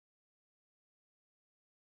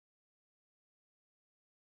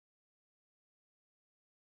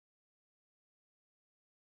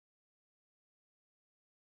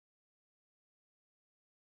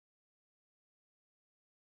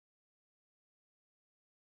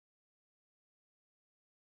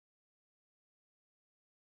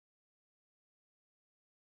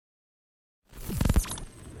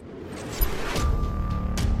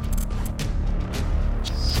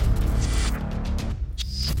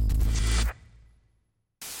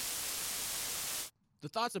The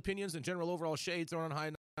thoughts, opinions, and general overall shade thrown on High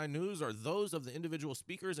at 9 News are those of the individual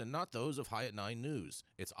speakers and not those of High at 9 News,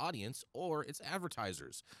 its audience, or its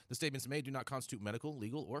advertisers. The statements made do not constitute medical,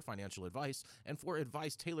 legal, or financial advice, and for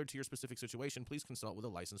advice tailored to your specific situation, please consult with a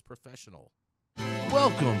licensed professional.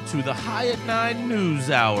 Welcome to the High at 9 News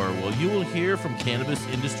Hour, where you will hear from cannabis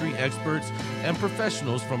industry experts and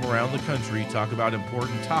professionals from around the country talk about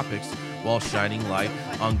important topics while shining light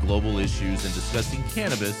on global issues and discussing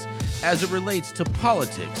cannabis as it relates to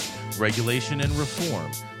politics, regulation and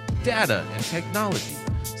reform, data and technology,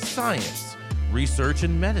 science, research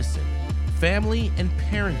and medicine, family and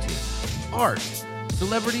parenting, art,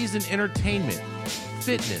 celebrities and entertainment,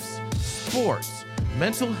 fitness, sports,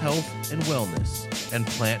 mental health and wellness, and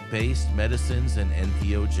plant-based medicines and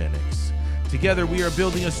entheogenics. Together, we are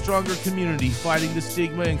building a stronger community, fighting the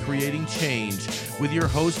stigma and creating change. With your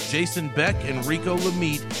hosts, Jason Beck and Rico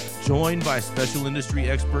Lamite, joined by special industry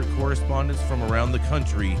expert correspondents from around the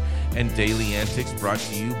country, and daily antics brought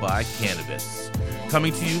to you by Cannabis.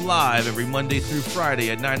 Coming to you live every Monday through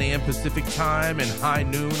Friday at 9 a.m. Pacific Time and high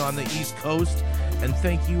noon on the East Coast. And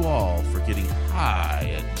thank you all for getting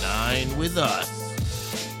high at 9 with us.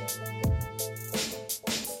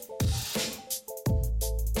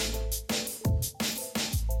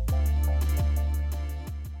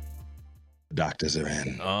 Doctors are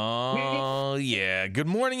in. Oh, yeah. Good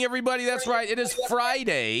morning, everybody. That's right. It is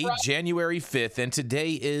Friday, January 5th, and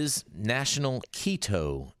today is National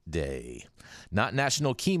Keto Day. Not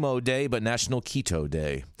National Chemo Day, but National Keto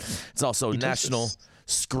Day. It's also National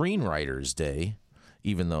Screenwriters Day,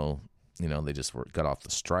 even though, they just got off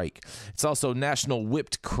the strike. It's also National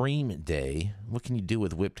Whipped Cream Day. What can you do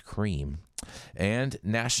with whipped cream? And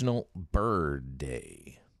National Bird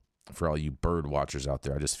Day. For all you bird watchers out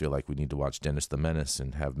there, I just feel like we need to watch Dennis the Menace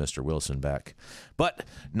and have Mr. Wilson back. But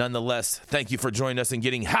nonetheless, thank you for joining us and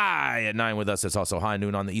getting high at 9 with us. It's also high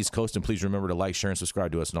noon on the East Coast. And please remember to like, share, and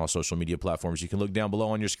subscribe to us on all social media platforms. You can look down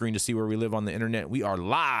below on your screen to see where we live on the internet. We are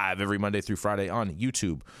live every Monday through Friday on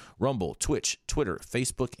YouTube, Rumble, Twitch, Twitter,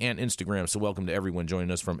 Facebook, and Instagram. So welcome to everyone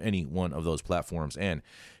joining us from any one of those platforms. And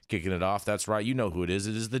kicking it off, that's right, you know who it is.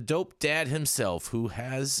 It is the dope dad himself who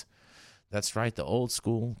has... That's right, the old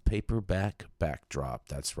school paperback backdrop.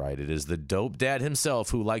 That's right, it is the dope dad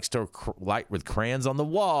himself who likes to light with crayons on the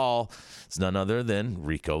wall. It's none other than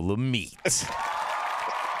Rico Lamite.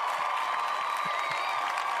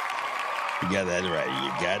 You got that right.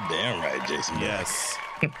 You goddamn right, Jason. Yes.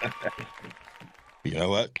 You know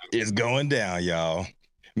what? It's going down, y'all.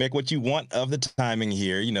 Make what you want of the timing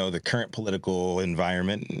here. The current political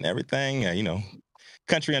environment and everything.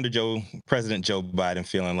 Country under President Joe Biden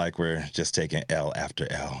feeling like we're just taking L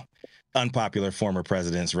after L. Unpopular former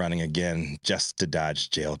presidents running again just to dodge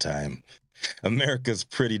jail time. America's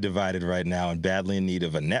pretty divided right now and badly in need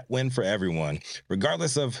of a net win for everyone,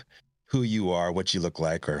 regardless of who you are, what you look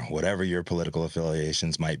like, or whatever your political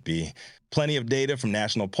affiliations might be. Plenty of data from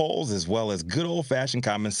national polls, as well as good old-fashioned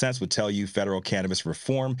common sense would tell you federal cannabis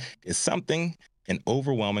reform is something an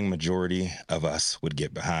overwhelming majority of us would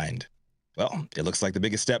get behind. Well, it looks like the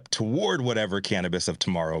biggest step toward whatever cannabis of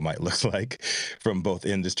tomorrow might look like from both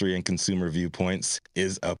industry and consumer viewpoints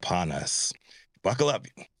is upon us. Buckle up.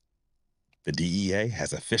 The DEA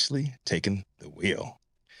has officially taken the wheel.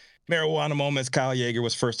 Marijuana Moments Kyle Yeager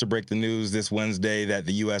was first to break the news this Wednesday that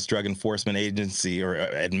the U.S. Drug Enforcement Agency, or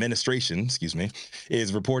Administration,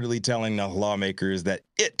 is reportedly telling the lawmakers that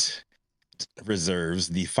it reserves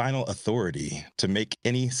the final authority to make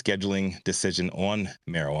any scheduling decision on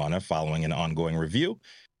marijuana following an ongoing review,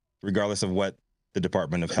 regardless of what the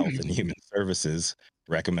Department of Health and Human Services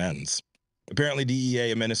recommends. Apparently, DEA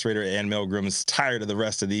Administrator Ann Milgram is tired of the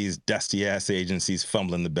rest of these dusty-ass agencies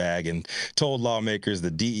fumbling the bag and told lawmakers the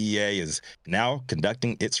DEA is now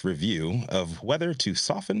conducting its review of whether to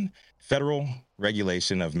soften federal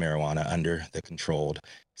regulation of marijuana under the Controlled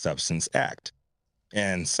Substance Act.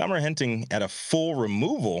 And some are hinting at a full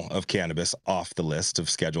removal of cannabis off the list of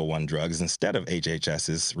Schedule I drugs instead of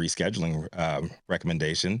HHS's rescheduling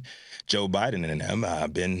recommendation. Joe Biden and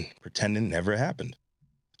them been pretending never happened.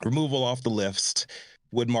 Removal off the list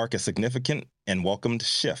would mark a significant and welcomed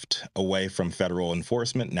shift away from federal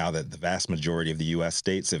enforcement now that the vast majority of the U.S.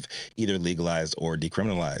 states have either legalized or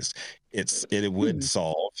decriminalized. It would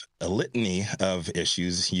solve a litany of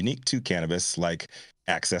issues unique to cannabis, like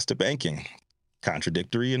access to banking,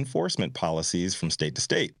 contradictory enforcement policies from state to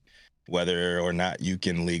state, whether or not you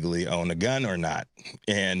can legally own a gun or not,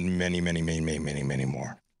 and many, many, many, many, many, many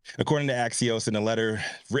more. According to Axios, in a letter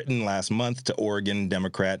written last month to Oregon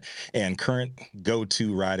Democrat and current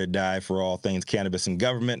go-to ride or die for all things cannabis in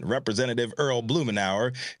government, Representative Earl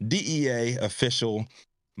Blumenauer, DEA official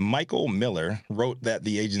Michael Miller wrote that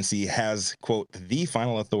the agency has, quote, the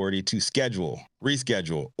final authority to schedule,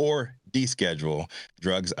 reschedule, or deschedule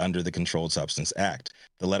drugs under the Controlled Substance Act.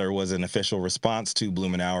 The letter was an official response to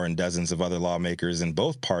Blumenauer and dozens of other lawmakers in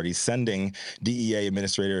both parties sending DEA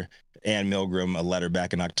Administrator Ann Milgram a letter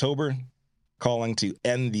back in October calling to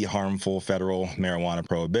end the harmful federal marijuana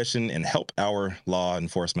prohibition and help our law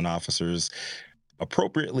enforcement officers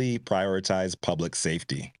appropriately prioritize public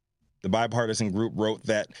safety. The bipartisan group wrote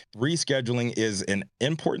that rescheduling is an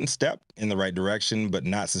important step in the right direction, but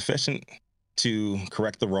not sufficient to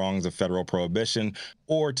correct the wrongs of federal prohibition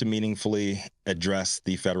or to meaningfully address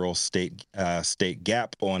the federal state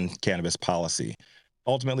gap on cannabis policy,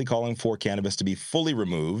 ultimately calling for cannabis to be fully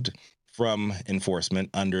removed from enforcement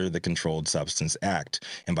under the Controlled Substance Act.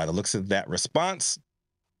 And by the looks of that response,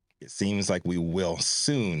 it seems like we will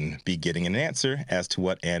soon be getting an answer as to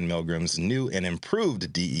what Ann Milgram's new and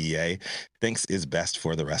improved DEA thinks is best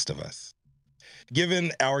for the rest of us.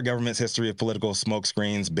 Given our government's history of political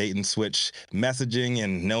smokescreens, bait and switch messaging,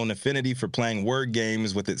 and known affinity for playing word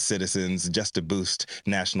games with its citizens just to boost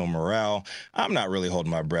national morale, I'm not really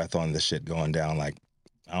holding my breath on this shit going down like,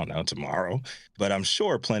 I don't know, tomorrow. But I'm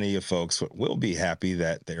sure plenty of folks will be happy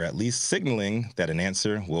that they're at least signaling that an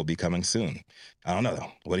answer will be coming soon. I don't know,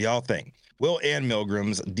 though. What do y'all think? Will Ann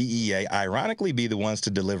Milgram's DEA ironically be the ones to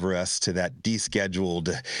deliver us to that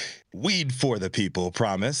descheduled weed for the people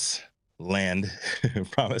promised land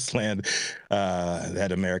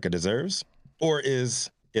that America deserves? Or is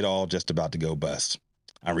it all just about to go bust?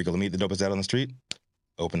 I'm Rico Lamite, the dopest out on the street,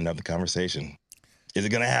 opening up the conversation. Is it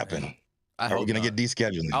going to happen? Are we going to get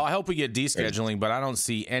descheduling? Oh, I hope we get descheduling, but I don't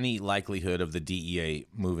see any likelihood of the DEA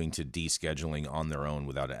moving to descheduling on their own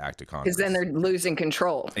without an act of Congress. Because then they're losing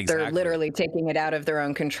control. Exactly. They're literally taking it out of their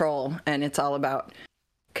own control, and it's all about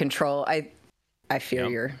control. I fear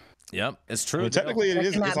your... Yep, it's true. Well, technically,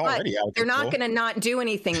 it's already out of control. They're not going to not do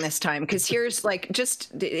anything this time, because here's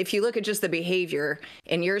just if you look at just the behavior,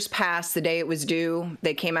 in years past, the day it was due,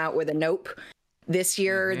 they came out with a nope. This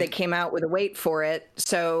year, they came out with a wait for it.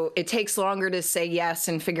 So it takes longer to say yes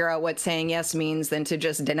and figure out what saying yes means than to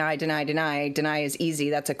just deny, deny, deny. Deny is easy.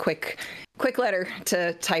 That's a quick letter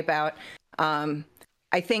to type out.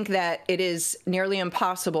 I think that it is nearly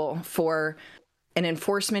impossible for an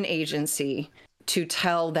enforcement agency to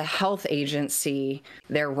tell the health agency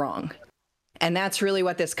they're wrong. And that's really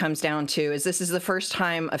what this comes down to, is this is the first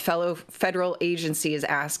time a fellow federal agency is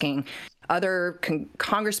asking. Other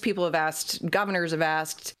Congress people have asked, governors have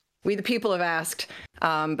asked, we the people have asked,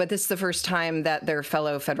 but this is the first time that their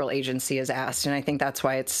fellow federal agency has asked, and I think that's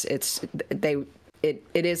why it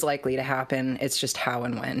is likely to happen. It's just how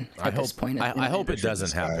and when at this point. I hope it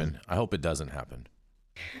doesn't happen. I hope it doesn't happen.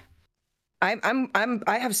 I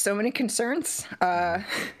have so many concerns.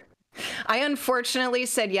 I unfortunately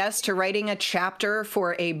said yes to writing a chapter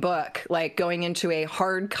for a book, like going into a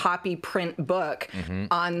hard copy print book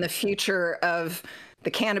on the future of the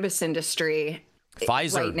cannabis industry.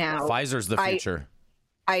 Pfizer. Right now, Pfizer's the future.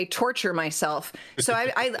 I torture myself. So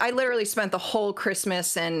I literally spent the whole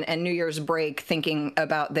Christmas and New Year's break thinking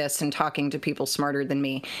about this and talking to people smarter than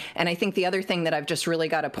me. And I think the other thing that I've just really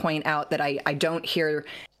got to point out that I don't hear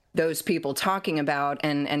those people talking about,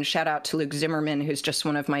 and shout out to Luke Zimmerman, who's just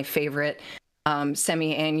one of my favorite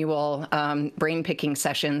semi-annual brain picking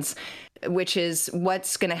sessions, which is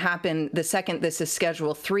what's going to happen the second this is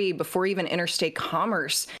Schedule 3, before even interstate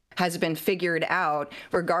commerce has been figured out,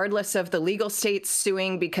 regardless of the legal states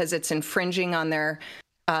suing because it's infringing on their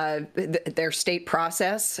state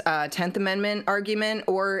process, 10th Amendment argument,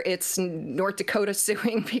 or it's North Dakota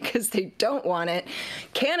suing because they don't want it.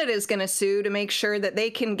 Canada's going to sue to make sure that they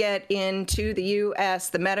can get into the U.S.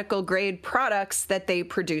 the medical grade products that they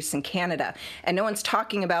produce in Canada. And no one's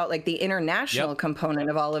talking about like the international component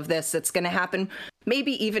of all of this that's going to happen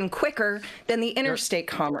maybe even quicker than the interstate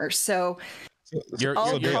commerce. So you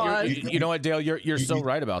know what, Dale? You're so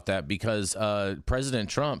right about that, because President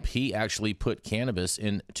Trump, he actually put cannabis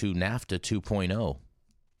into NAFTA 2.0.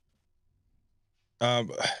 I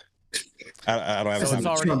don't have. So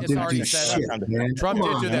it's already set up. Trump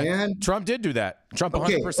did do that. Man. Trump did do that. Trump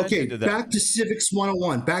 100% did that. Back to Civics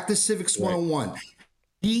 101.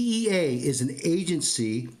 DEA is an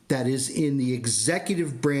agency that is in the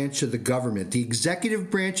executive branch of the government. The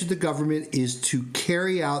executive branch of the government is to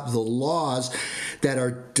carry out the laws that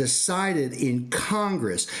are decided in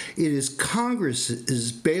Congress. It is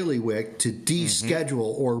Congress's bailiwick to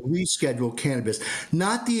deschedule or reschedule cannabis,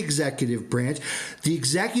 not the executive branch. The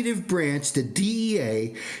executive branch, the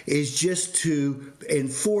DEA, is just to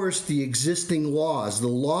enforce the existing laws. The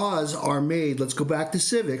laws are made, let's go back to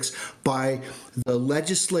civics, by the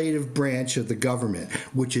legislative branch of the government,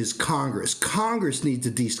 which is Congress. Congress needs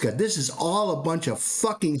to deschedule. This is all a bunch of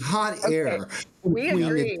fucking hot air. We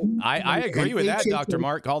agree. I agree with that, Dr.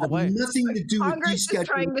 Mark, all the way. Nothing to do Congress with is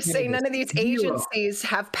trying to say none of these agencies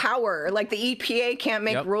have power. Like the EPA can't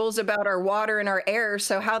make rules about our water and our air,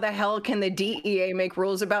 so how the hell can the DEA make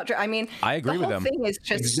rules about? I mean, I agree with them. The whole thing is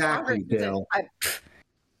just exactly, Dale.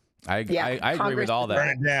 I agree with all that. Burn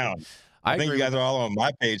it down. I think you guys are all on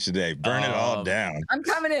my page today. Burn it all down. I'm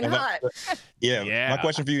coming in hot. Yeah. My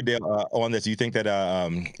question for you, Dale, on this: do you think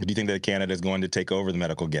that Canada is going to take over the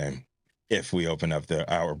medical game if we open up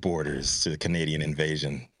our borders to the Canadian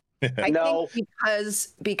invasion? I think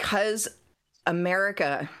because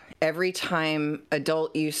America, every time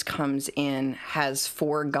adult use comes in, has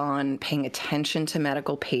foregone paying attention to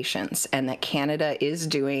medical patients, and that Canada is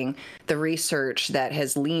doing the research that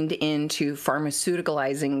has leaned into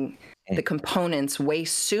pharmaceuticalizing the components way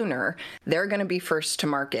sooner, they're going to be first to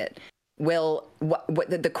market. Will what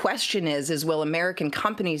the question is will American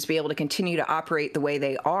companies be able to continue to operate the way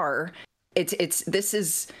they are? This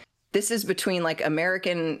is between like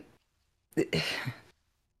American.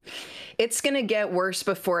 It's going to get worse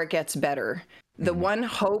before it gets better. The one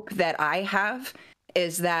hope that I have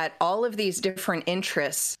is that all of these different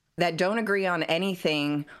interests that don't agree on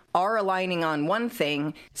anything are aligning on one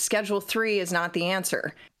thing. Schedule 3 is not the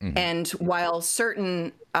answer. And while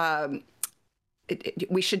certain,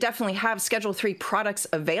 we should definitely have Schedule 3 products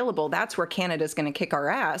available, that's where Canada's going to kick our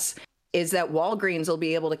ass, is that Walgreens will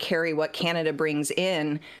be able to carry what Canada brings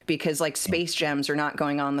in because like Space Gems are not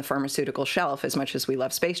going on the pharmaceutical shelf as much as we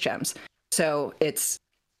love Space Gems. So it's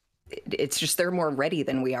just they're more ready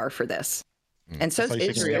than we are for this. And so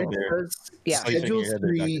is Israel. Schedule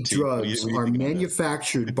 3 drugs are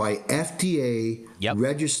manufactured by FDA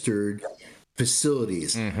registered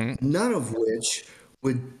facilities, none of which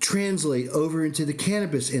would translate over into the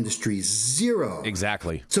cannabis industry. Zero.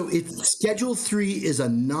 Exactly. So Schedule 3 is a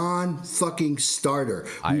non-fucking starter.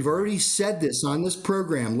 We've already said this on this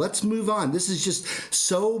program. Let's move on. This is just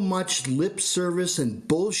so much lip service and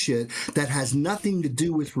bullshit that has nothing to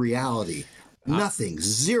do with reality. Nothing.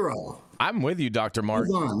 Zero. I'm with you, Dr. Mark.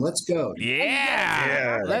 Move on. Let's go.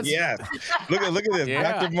 Yeah. Look at this.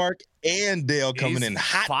 Dr. Mark and Dale coming in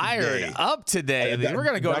hot fired up today. We're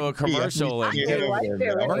going to go to a commercial. We're going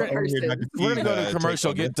to go to a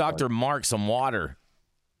commercial, get Dr. Mark some water.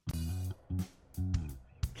 Oh,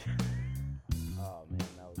 man,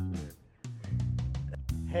 that was weird.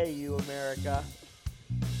 Hey, you, America.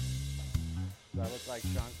 Do I look like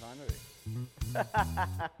Sean Connery?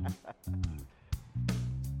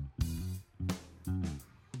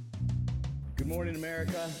 Good morning,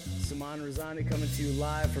 America. Saman Razani coming to you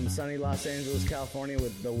live from sunny Los Angeles, California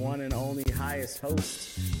with the one and only highest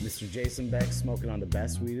host, Mr. Jason Beck, smoking on the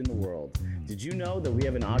best weed in the world. Did you know that we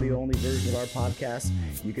have an audio-only version of our podcast?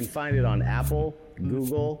 You can find it on Apple,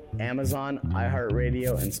 Google, Amazon,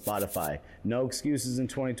 iHeartRadio, and Spotify. No excuses in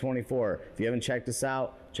 2024. If you haven't checked us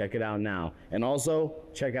out, check it out now. And also,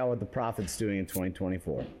 check out what the Prophet's doing in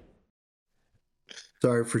 2024.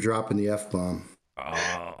 Sorry for dropping the F-bomb.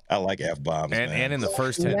 Oh. I like F-bombs, and in the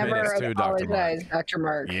first 10 minutes too, Dr. Mark. Dr.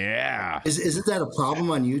 Mark. Yeah. Isn't that a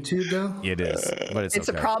problem on YouTube though? It is, but it's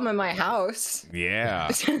a problem in my house.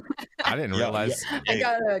 Yeah. I didn't realize. I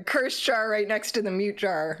got a curse jar right next to the mute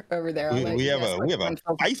jar over there. We have a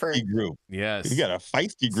feisty group. Yes. We got a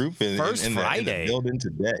feisty group in the building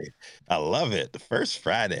today. I love it. The first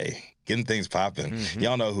Friday. Getting things popping.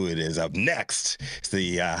 Y'all know who it is. Up next, it's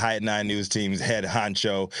the High at 9 News team's head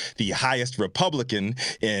honcho, the highest Republican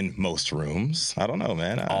in most rooms. I don't know,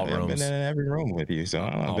 man. I've been in every room with you, so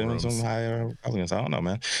I've been in some high Republicans. I don't know,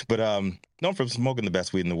 man. But known for smoking the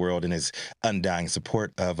best weed in the world and his undying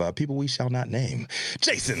support of people we shall not name.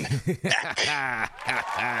 Jason.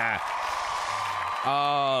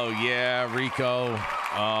 Oh, yeah, Rico.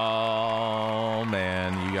 Oh,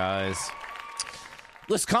 man, you guys.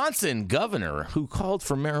 Wisconsin governor who called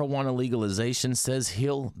for marijuana legalization says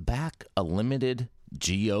he'll back a limited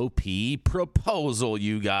GOP proposal,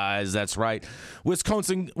 you guys. That's right.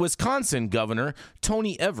 Wisconsin Governor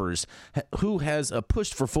Tony Evers, who has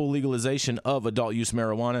pushed for full legalization of adult use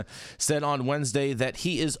marijuana, said on Wednesday that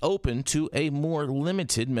he is open to a more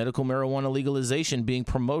limited medical marijuana legalization being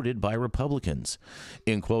promoted by Republicans.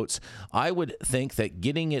 In quotes, "I would think that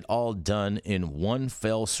getting it all done in one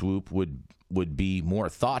fell swoop would be more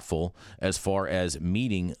thoughtful as far as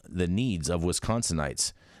meeting the needs of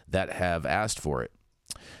Wisconsinites that have asked for it."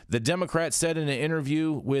 The Democrat said in an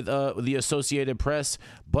interview with the Associated Press,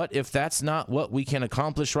 "But if that's not what we can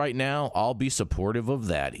accomplish right now, I'll be supportive of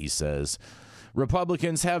that," he says.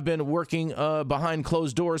 Republicans have been working behind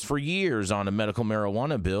closed doors for years on a medical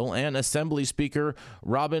marijuana bill, and Assembly Speaker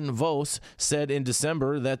Robin Vos said in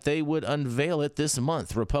December that they would unveil it this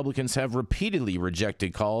month. Republicans have repeatedly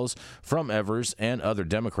rejected calls from Evers and other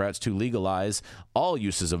Democrats to legalize all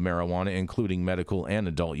uses of marijuana, including medical and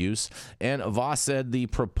adult use. And Vos said the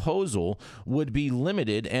proposal would be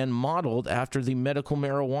limited and modeled after the medical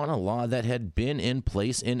marijuana law that had been in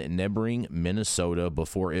place in neighboring Minnesota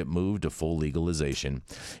before it moved to full legalization.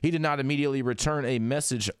 He did not immediately return a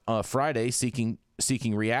message Friday seeking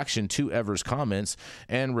reaction to Evers' comments,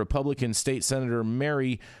 and Republican State Senator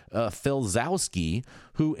Mary Filzowski,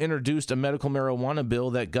 who introduced a medical marijuana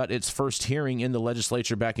bill that got its first hearing in the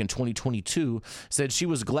legislature back in 2022, said she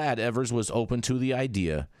was glad Evers was open to the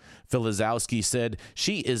idea. Filzowski said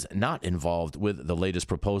she is not involved with the latest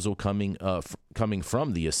proposal coming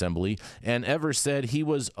from the Assembly, and Evers said he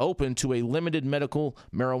was open to a limited medical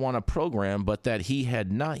marijuana program, but that he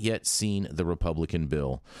had not yet seen the Republican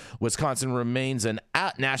bill. Wisconsin remains an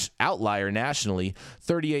outlier nationally.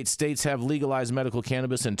 38 states have legalized medical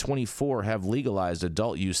cannabis and 24 have legalized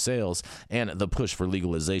adult use sales, and the push for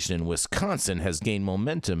legalization in Wisconsin has gained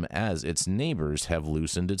momentum as its neighbors have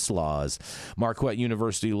loosened its laws. Marquette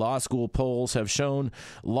University Law School polls have shown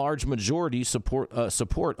large majority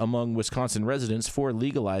support among Wisconsin residents for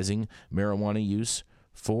legalizing marijuana use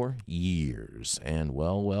for years. And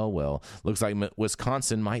well, looks like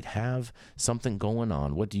Wisconsin might have something going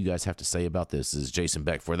on. What do you guys have to say about this? This is Jason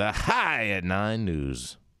Beck for the High at 9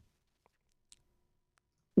 News.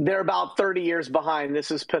 They're about 30 years behind.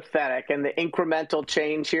 This is pathetic. And the incremental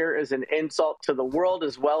change here is an insult to the world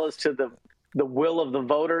as well as to the will of the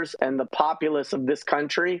voters and the populace of this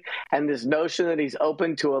country. And this notion that he's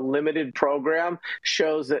open to a limited program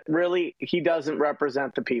shows that really he doesn't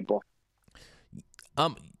represent the people.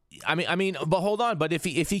 I mean, but hold on. But if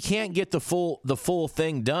he can't get the full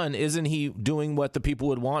thing done, isn't he doing what the people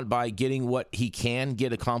would want by getting what he can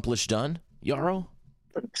get accomplished done, Yarrow?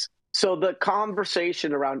 So the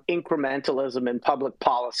conversation around incrementalism in public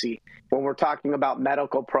policy, when we're talking about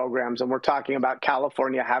medical programs and we're talking about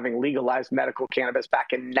California having legalized medical cannabis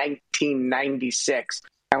back in 1996,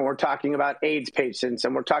 and we're talking about AIDS patients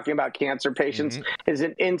and we're talking about cancer patients, is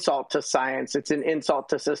an insult to science. It's an insult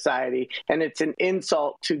to society. And it's an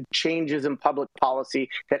insult to changes in public policy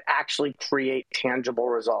that actually create tangible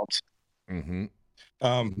results.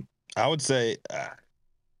 I would say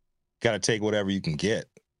got to take whatever you can get.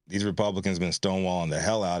 These Republicans been stonewalling the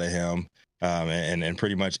hell out of him, and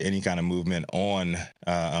pretty much any kind of movement on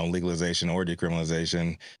legalization or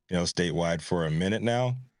decriminalization, statewide for a minute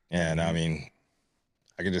now. And I mean,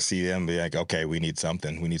 I can just see them be like, okay, we need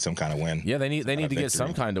something. We need some kind of win. Yeah, they need to get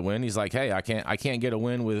some kind of win. He's like, hey, I can't get a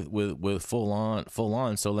win with full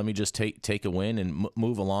on. So let me just take a win and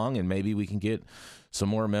move along, and maybe we can get some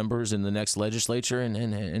more members in the next legislature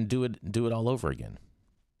and do it all over again.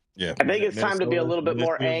 Yeah, I think it's time to be a little bit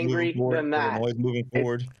more angry than that. Always moving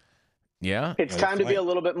forward. Yeah, it's time to be a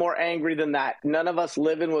little bit more angry than that. None of us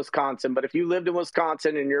live in Wisconsin, but if you lived in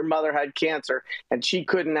Wisconsin and your mother had cancer and she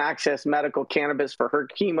couldn't access medical cannabis for her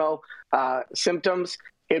chemo symptoms,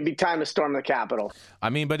 it'd be time to storm the Capitol. I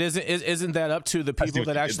mean, but isn't that up to the people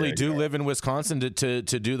that actually do live in Wisconsin to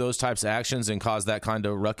do those types of actions and cause that kind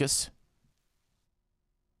of ruckus?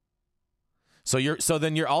 So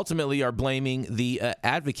then you're ultimately are blaming the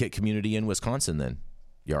advocate community in Wisconsin then,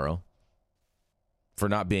 Yarrow, for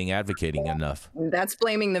not being advocating enough. That's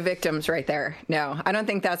blaming the victims right there. No, I don't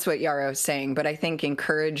think that's what Yarrow's saying, but I think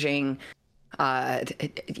encouraging,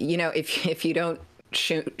 if you don't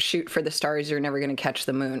shoot for the stars, you're never going to catch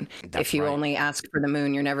the moon. If you only ask for the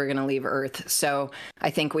moon, you're never going to leave Earth. So I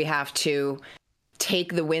think we have to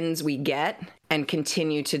take the wins we get and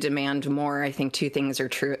continue to demand more. I think two things are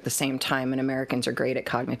true at the same time, and Americans are great at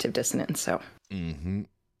cognitive dissonance. So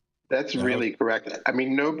that's really correct. I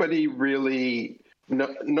mean, nobody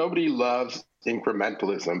loves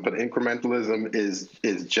incrementalism, but incrementalism is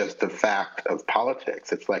just a fact of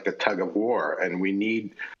politics. It's like a tug of war, and we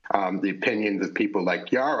need the opinions of people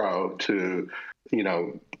like Yarrow to,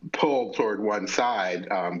 pull toward one side.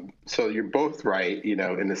 So you're both right,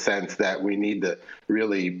 in the sense that we need to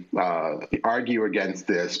really argue against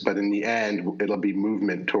this, but in the end, it'll be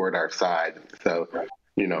movement toward our side. So,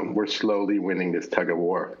 we're slowly winning this tug of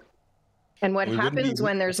war. And what happens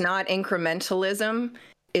when there's not incrementalism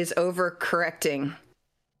is overcorrecting.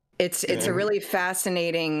 It's a really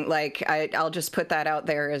fascinating, I'll just put that out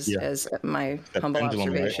there as my humble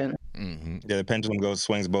observation. Right? Mm-hmm. Yeah, the pendulum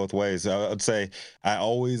swings both ways. I would say I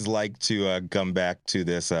always like to come back to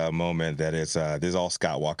this moment that this is all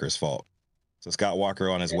Scott Walker's fault. So Scott Walker,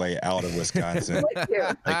 on his way out of Wisconsin,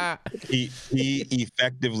 he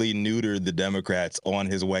effectively neutered the Democrats on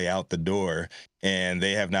his way out the door, and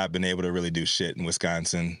they have not been able to really do shit in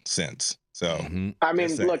Wisconsin since. So, I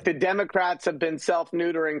mean, look, the Democrats have been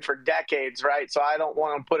self-neutering for decades, right? So I don't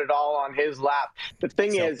want to put it all on his lap. The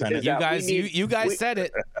thing is that you guys said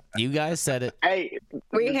it. You guys said it. Hey,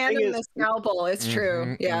 we hand him the scalpel. It's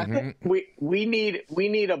true. Yeah. We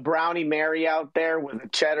need a Brownie Mary out there with a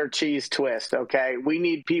cheddar cheese twist. Okay, we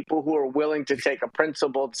need people who are willing to take a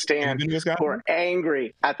principled stand, who are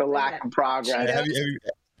angry at the lack of progress.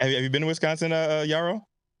 Have you been to Wisconsin, Yarrow?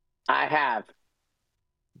 I have.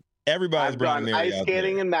 Everybody's done ice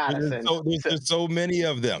skating in Madison. There's so many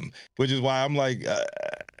of them, which is why I'm like,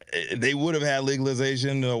 they would have had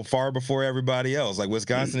legalization far before everybody else. Like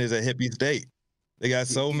Wisconsin is a hippie state. They got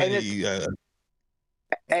so many.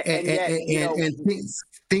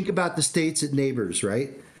 Think about the states at neighbors,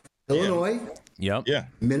 right? Illinois. Yep. Yeah.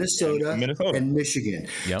 Minnesota and Michigan.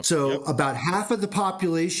 Yep. So about half of the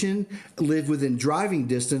population live within driving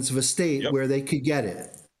distance of a state where they could get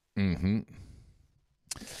it. Mm-hmm.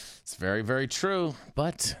 It's very, very true,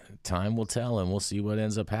 but time will tell, and we'll see what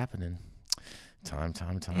ends up happening. Time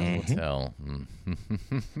will tell.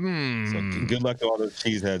 So good luck to all those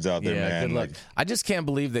cheeseheads out there, man. Good luck. I just can't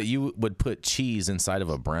believe that you would put cheese inside of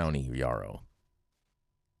a brownie, Yarrow.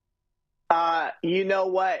 You know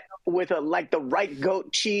what? With the right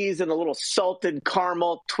goat cheese and a little salted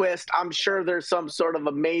caramel twist, I'm sure there's some sort of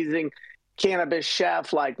amazing cannabis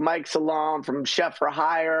chef like Mike Salam from Chef for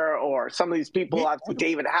Hire, or some of these people,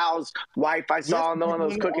 David Howe's wife I saw on one of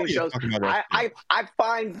those cooking shows. I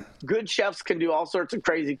find good chefs can do all sorts of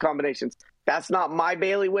crazy combinations. That's not my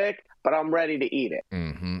bailiwick, but I'm ready to eat it.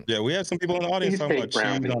 Mm-hmm. Yeah, we have some people in the audience talking about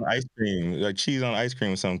cheese on ice cream, like cheese on ice cream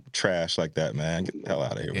with some trash like that, man. Get the hell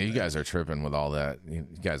out of here. Yeah, you guys are tripping with all that.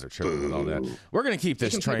 We're going to keep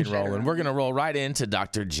this train rolling. We're going to roll right into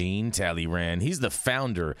Dr. Gene Talleyrand. He's the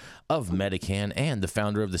founder of Medican and the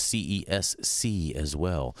founder of the CESC as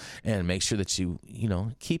well. And make sure that you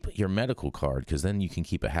keep your medical card, because then you can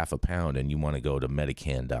keep a half a pound, and you want to go to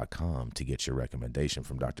Medican.com to get your recommendation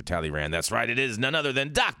from Dr. Talleyrand. That's right. It is none other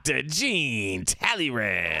than Dr. Gene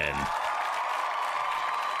Talleyrand.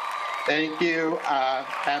 Thank you.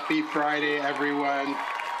 Happy Friday, everyone.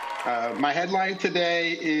 My headline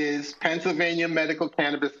today is Pennsylvania Medical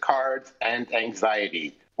Cannabis Cards and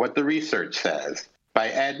Anxiety, What the Research Says, by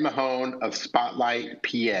Ed Mahone of Spotlight,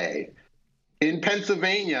 PA. In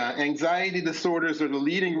Pennsylvania, anxiety disorders are the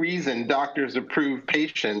leading reason doctors approve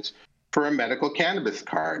patients for a medical cannabis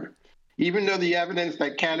card, even though the evidence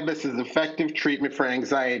that cannabis is effective treatment for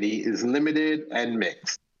anxiety is limited and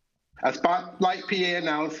mixed. A Spotlight PA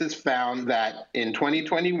analysis found that in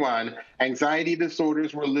 2021, anxiety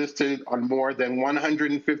disorders were listed on more than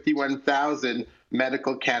 151,000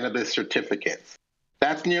 medical cannabis certificates.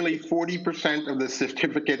 That's nearly 40% of the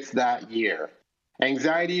certificates that year.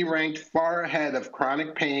 Anxiety ranked far ahead of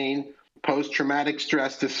chronic pain, post-traumatic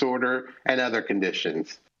stress disorder, and other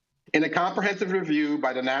conditions. In a comprehensive review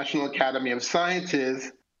by the National Academy of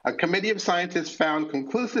Sciences, a committee of scientists found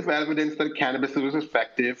conclusive evidence that cannabis was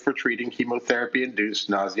effective for treating chemotherapy-induced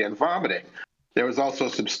nausea and vomiting. There was also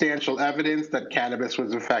substantial evidence that cannabis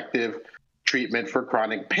was effective treatment for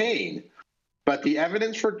chronic pain. But the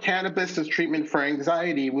evidence for cannabis as treatment for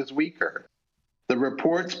anxiety was weaker. The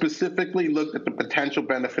report specifically looked at the potential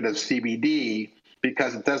benefit of CBD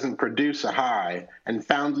because it doesn't produce a high, and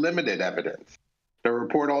found limited evidence. The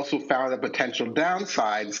report also found a potential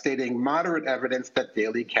downside, stating moderate evidence that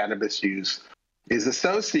daily cannabis use is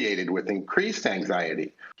associated with increased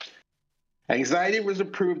anxiety. Anxiety was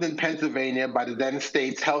approved in Pennsylvania by the then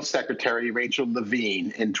state's health secretary, Rachel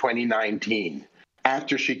Levine, in 2019,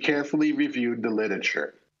 after she carefully reviewed the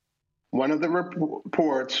literature. One of the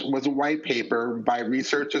reports was a white paper by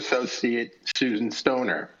research associate Susan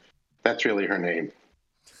Stoner. That's really her name.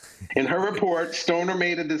 In her report, Stoner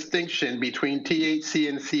made a distinction between THC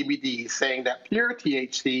and CBD, saying that pure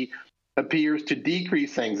THC appears to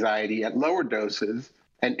decrease anxiety at lower doses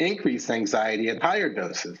and increase anxiety at higher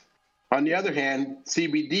doses. On the other hand,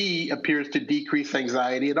 CBD appears to decrease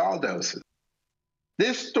anxiety at all doses.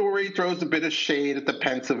 This story throws a bit of shade at the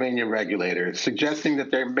Pennsylvania regulators, suggesting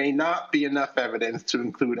that there may not be enough evidence to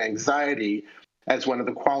include anxiety as one of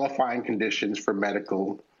the qualifying conditions for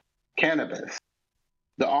medical cannabis.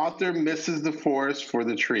 The author misses the forest for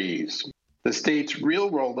the trees. The state's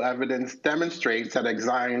real-world evidence demonstrates that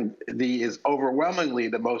anxiety is overwhelmingly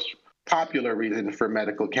the most popular reason for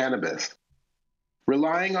medical cannabis.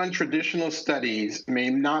 Relying on traditional studies may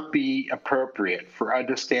not be appropriate for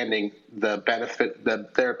understanding the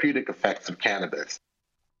therapeutic effects of cannabis.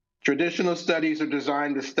 Traditional studies are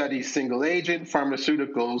designed to study single-agent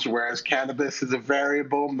pharmaceuticals, whereas cannabis is a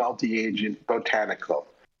variable, multi-agent botanical.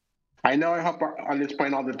 I know I harp on this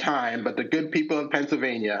point all the time, but the good people of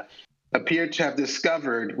Pennsylvania appear to have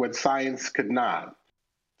discovered what science could not.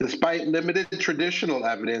 Despite limited traditional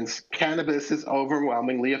evidence, cannabis is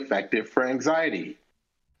overwhelmingly effective for anxiety.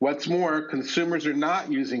 What's more, consumers are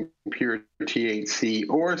not using pure THC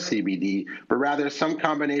or CBD, but rather some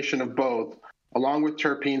combination of both, along with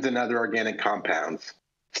terpenes and other organic compounds.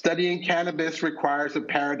 Studying cannabis requires a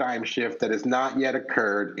paradigm shift that has not yet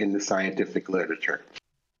occurred in the scientific literature.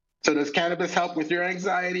 So does cannabis help with your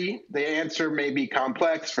anxiety? The answer may be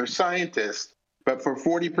complex for scientists, but for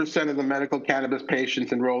 40% of the medical cannabis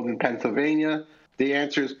patients enrolled in Pennsylvania, the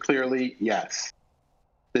answer is clearly yes.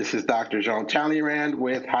 This is Dr. Jean Talleyrand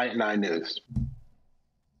with High at 9 News.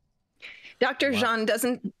 Dr. Jean,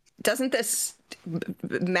 doesn't this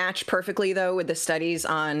match perfectly, though, with the studies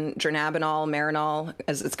on dronabinol, Marinol,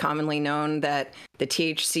 as it's commonly known, that the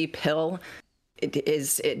THC pill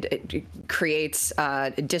it creates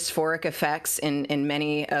dysphoric effects in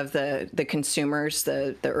many of the consumers,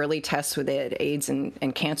 the early tests with AIDS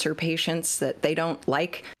and cancer patients, that they don't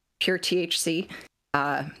like pure THC.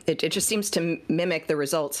 It just seems to mimic the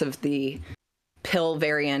results of the pill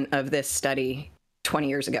variant of this study 20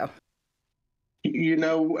 years ago.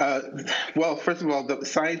 Well, first of all, the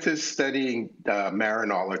scientists studying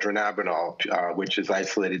Marinol or dronabinol, which is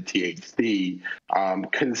isolated THC,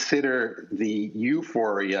 consider the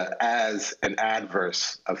euphoria as an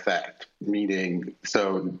adverse effect, meaning,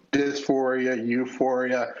 so dysphoria,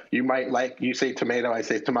 euphoria, you say tomato, I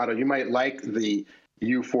say tomato, you might like the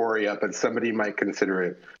euphoria, but somebody might consider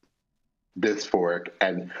it dysphoric.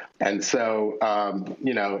 And so,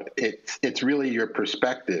 it's really your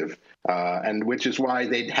perspective. And which is why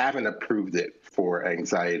they haven't approved it for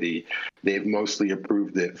anxiety. They've mostly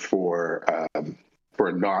approved it for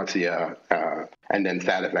nausea, and then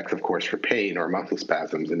side effects, of course, for pain or muscle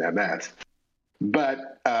spasms in MS.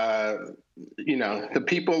 But, the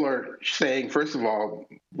people are saying, first of all,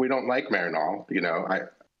 we don't like Marinol.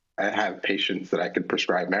 I have patients that I could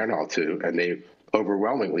prescribe Marinol to, and they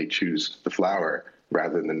overwhelmingly choose the flower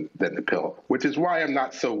rather than the pill, which is why I'm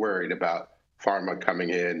not so worried about pharma coming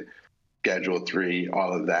in, Schedule III,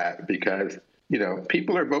 all of that, because,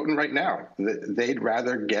 people are voting right now. They'd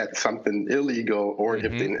rather get something illegal or if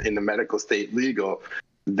in the medical state legal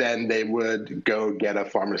than they would go get a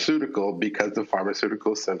pharmaceutical, because the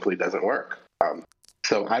pharmaceutical simply doesn't work.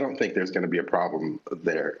 So I don't think there's going to be a problem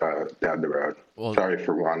there down the road. Well, sorry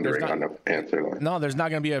for wandering on the answer. No, there's not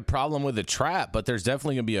going to be a problem with the trap, but there's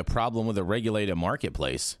definitely going to be a problem with a regulated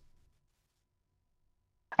marketplace.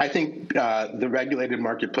 I think the regulated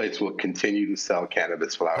marketplace will continue to sell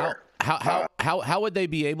cannabis flower. How would they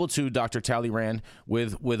be able to, Dr. Talleyrand,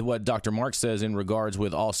 with what Dr. Mark says in regards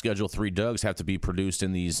with all Schedule III drugs have to be produced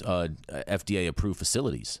in these FDA-approved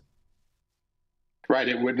facilities? Right.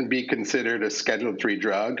 It wouldn't be considered a Schedule III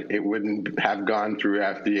drug. It wouldn't have gone through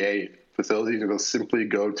FDA facilities. It'll simply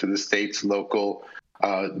go to the state's local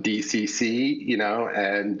DCC,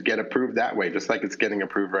 and get approved that way, just like it's getting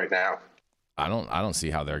approved right now. I don't see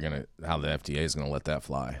how the FDA is gonna let that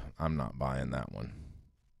fly. I'm not buying that one.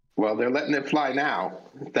 Well, they're letting it fly now.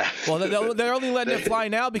 Well, they're only letting it fly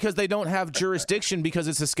now because they don't have jurisdiction, because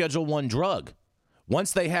it's a Schedule I drug.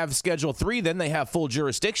 Once they have Schedule III, then they have full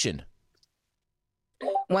jurisdiction.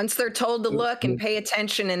 Once they're told to look and pay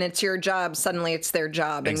attention and it's your job, suddenly it's their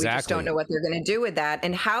job. And Exactly. We just don't know what they're going to do with that.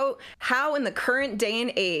 And how in the current day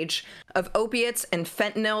and age of opiates and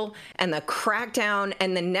fentanyl and the crackdown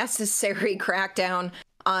and the necessary crackdown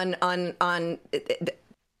on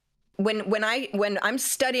when I'm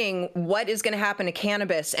studying what is going to happen to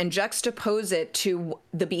cannabis and juxtapose it to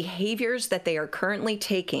the behaviors that they are currently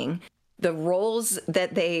taking, the roles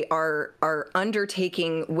that they are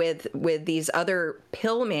undertaking with these other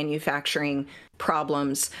pill manufacturing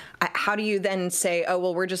problems, how do you then say, oh,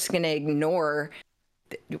 well, we're just going to ignore?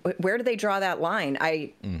 Where do they draw that line?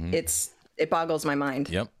 It boggles my mind.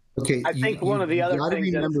 Yep. Okay, I think one of the other things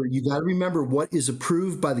you got to remember what is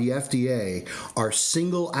approved by the FDA are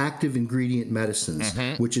single active ingredient medicines,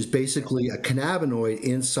 which is basically a cannabinoid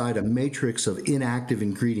inside a matrix of inactive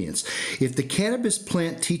ingredients. If the cannabis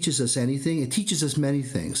plant teaches us anything, it teaches us many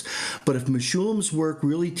things. But if Meshulam's work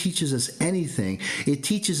really teaches us anything, it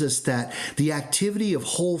teaches us that the activity of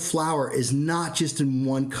whole flower is not just in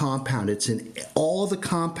one compound, it's in all the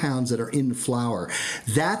compounds that are in the flower.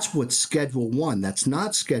 That's what's Schedule 1. That's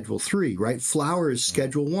not Schedule 3, right? Flower is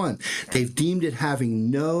Schedule 1. They've deemed it having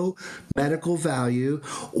no medical value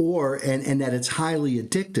and that it's highly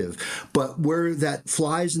addictive. But where that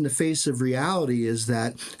flies in the face of reality is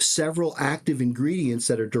that several active ingredients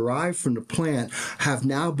that are derived from the plant have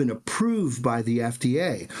now been approved by the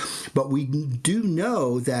FDA. But we do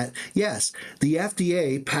know that, yes, the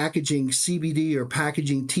FDA packaging CBD or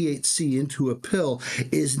packaging THC into a pill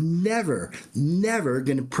is never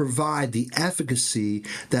going to provide the efficacy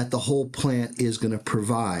that the whole plant is going to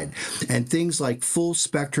provide. And things like full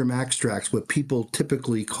spectrum extracts, what people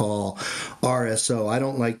typically call RSO. I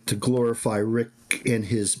don't like to glorify Rick in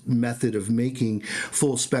his method of making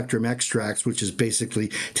full spectrum extracts, which is basically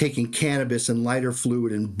taking cannabis and lighter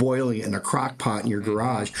fluid and boiling it in a crock pot in your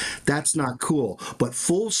garage. That's not cool. But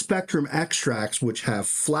full spectrum extracts, which have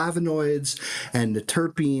flavonoids and the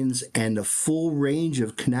terpenes and the full range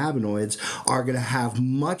of cannabinoids, are going to have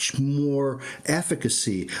much more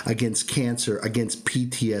efficacy against cancer, against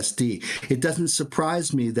PTSD. It doesn't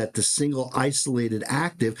surprise me that the single isolated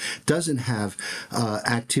active doesn't have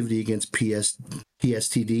activity against PSTD.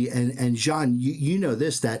 And Jean, you know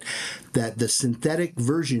this, that the synthetic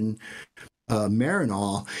version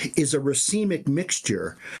Marinol is a racemic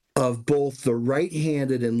mixture of both the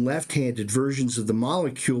right-handed and left-handed versions of the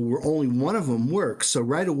molecule where only one of them works. So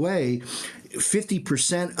right away,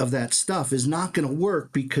 50% of that stuff is not going to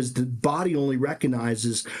work because the body only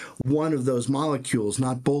recognizes one of those molecules,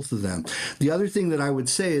 not both of them. The other thing that I would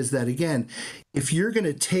say is that, again, if you're going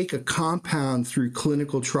to take a compound through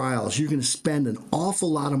clinical trials, you're going to spend an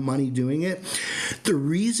awful lot of money doing it. The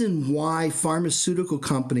reason why pharmaceutical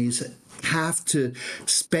companies have to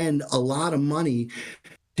spend a lot of money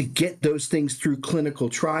to get those things through clinical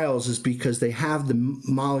trials is because they have the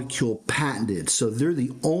molecule patented. So they're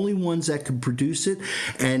the only ones that can produce it.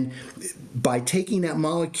 And by taking that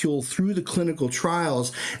molecule through the clinical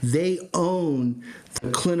trials, they own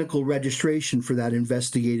the clinical registration for that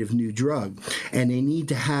investigative new drug. And they need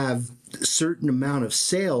to have a certain amount of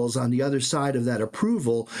sales on the other side of that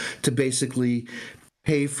approval to basically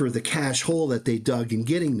pay for the cash hole that they dug in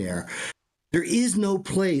getting there. There is no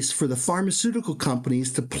place for the pharmaceutical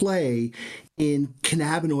companies to play in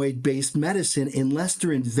cannabinoid-based medicine unless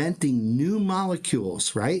they're inventing new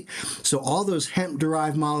molecules, right? So all those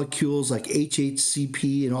hemp-derived molecules like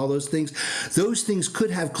HHCP and all those things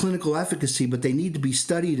could have clinical efficacy, but they need to be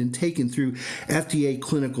studied and taken through FDA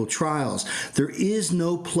clinical trials. There is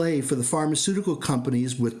no play for the pharmaceutical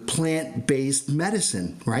companies with plant-based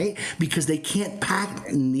medicine, right? Because they can't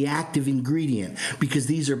patent the active ingredient because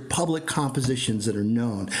these are public compositions that are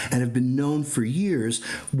known and have been known for years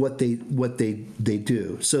what they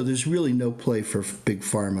do. So there's really no play for big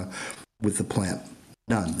pharma with the plant.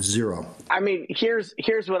 None. Zero. I mean, here's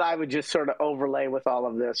what I would just sort of overlay with all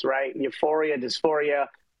of this, right? Euphoria, dysphoria,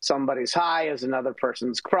 somebody's high is another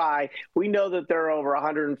person's cry. We know that there are over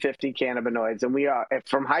 150 cannabinoids, and we are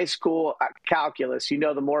from high school calculus. You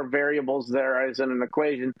know, the more variables there is in an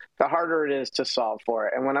equation, the harder it is to solve for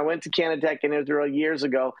it. And when I went to Canatech in Israel years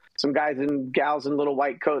ago, some guys and gals in little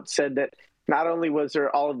white coats said that not only was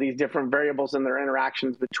there all of these different variables and their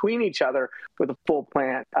interactions between each other with the full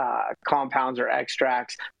plant compounds or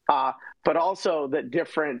extracts, but also that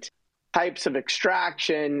different types of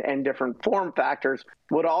extraction and different form factors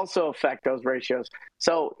would also affect those ratios.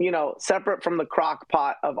 So, you know, separate from the crock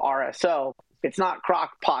pot of RSO, it's not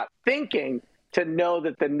crock pot thinking to know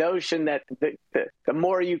that the notion that the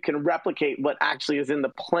more you can replicate what actually is in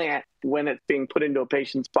the plant when it's being put into a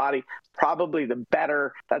patient's body, probably the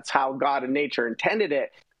better. That's how God and nature intended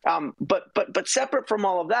it. But separate from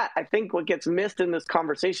all of that, I think what gets missed in this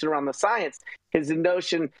conversation around the science is the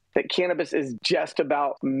notion that cannabis is just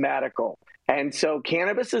about medical. And so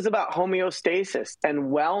cannabis is about homeostasis and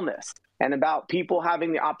wellness. and about people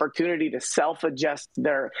having the opportunity to self-adjust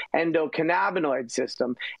their endocannabinoid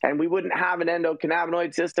system. And we wouldn't have an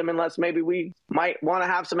endocannabinoid system unless maybe we might want to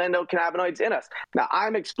have some endocannabinoids in us. Now,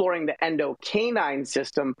 I'm exploring the endocanine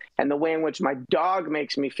system and the way in which my dog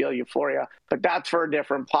makes me feel euphoria, but that's for a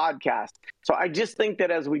different podcast. So I just think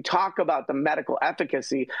that as we talk about the medical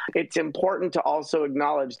efficacy, it's important to also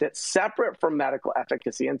acknowledge that separate from medical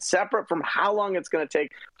efficacy and separate from how long it's going to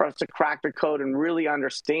take for us to crack the code and really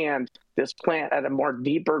understand this plant at a more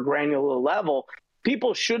deeper granular level,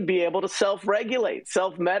 people should be able to self-regulate,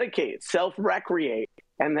 self-medicate, self-recreate.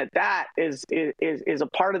 And that is a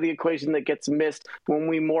part of the equation that gets missed when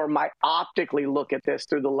we more myopically look at this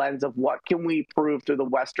through the lens of what can we prove through the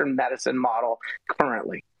Western medicine model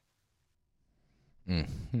currently.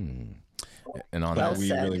 Mm-hmm. And on Well that,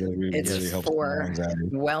 said. It's really helps for anxiety.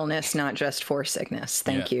 wellness, not just for sickness.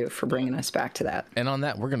 Thank you for bringing us back to that. And on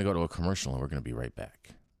that, we're going to go to a commercial, and we're going to be right back.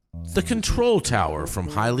 The Control Tower from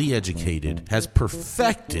Highly Educated has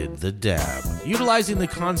perfected the dab. Utilizing the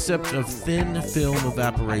concept of thin film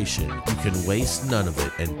evaporation, you can waste none of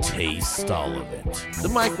it and taste all of it. The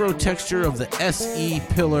micro texture of the SE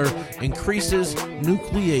pillar increases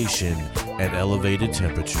nucleation at elevated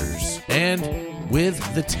temperatures. And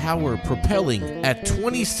with the tower propelling at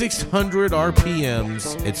 2,600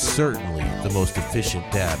 RPMs, it's certainly the most efficient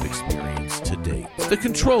dab experience to date. The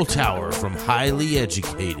Control Tower from Highly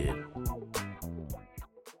Educated.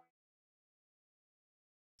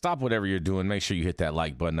 Stop whatever you're doing. Make sure you hit that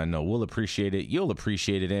like button. I know we'll appreciate it. You'll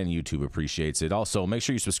appreciate it, and YouTube appreciates it. Also, make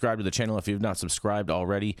sure you subscribe to the channel if you've not subscribed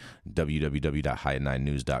already.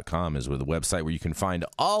 www.high9news.com is the website where you can find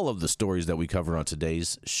all of the stories that we cover on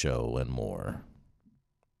today's show and more.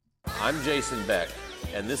 I'm Jason Beck,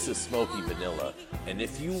 and this is Smoky Vanilla. And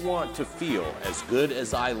if you want to feel as good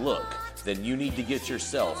as I look, then you need to get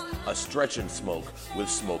yourself a stretch and smoke with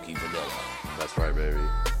Smoky Vanilla. That's right, baby.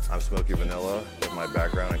 I'm Smoky Vanilla with my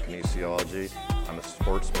background in kinesiology. I'm a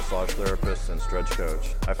sports massage therapist and stretch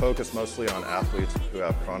coach. I focus mostly on athletes who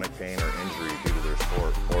have chronic pain or injury due to their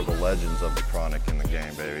sport, or the legends of the chronic in the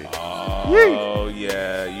game, baby. Oh,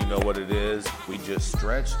 yeah, you know what it is. We just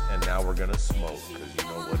stretched, and now we're going to smoke, because you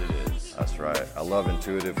know what it is. That's right. I love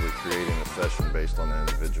intuitively creating a session based on the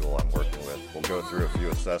individual I'm working with. We'll go through a few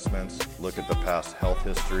assessments, look at the past health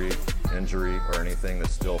history, injury, or anything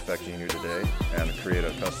that's still affecting you today, and create a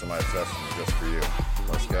customized session just for you.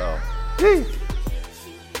 Let's go. Woo!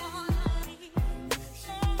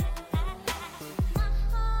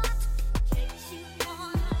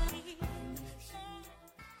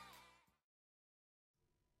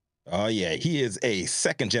 Oh, yeah. He is a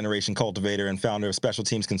second-generation cultivator and founder of Special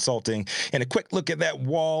Teams Consulting. And a quick look at that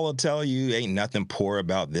wall will tell you ain't nothing poor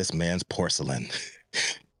about this man's porcelain.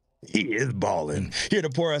 He is ballin'. Here to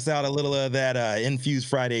pour us out a little of that Infused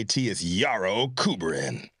Friday tea is Yarrow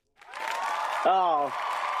Kubrin. Oh,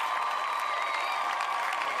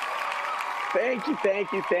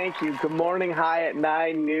 thank you. Good morning, High at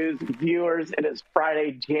 9 News viewers. It is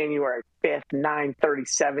Friday, January 5th,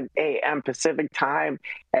 9:37 a.m. Pacific time,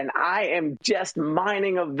 and I am just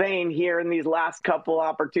mining a vein here in these last couple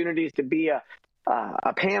opportunities to be a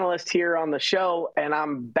panelist here on the show, and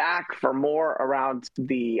I'm back for more around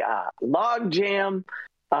the logjam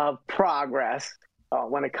of progress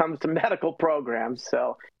when it comes to medical programs.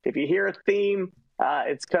 So if you hear a theme,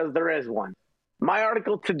 it's because there is one. My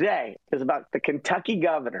article today is about the Kentucky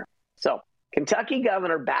governor. So Kentucky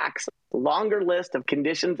governor backs longer list of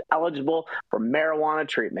conditions eligible for marijuana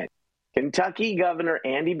treatment. Kentucky Governor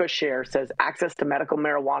Andy Beshear says access to medical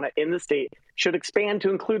marijuana in the state should expand to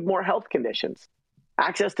include more health conditions.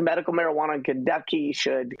 Access to medical marijuana in Kentucky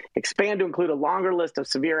should expand to include a longer list of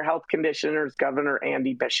severe health conditions, Governor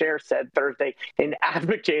Andy Beshear said Thursday, in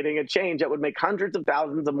advocating a change that would make hundreds of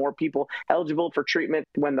thousands of more people eligible for treatment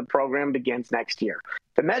when the program begins next year.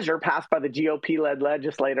 The measure, passed by the GOP-led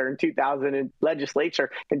legislature in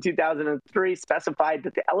 2003, specified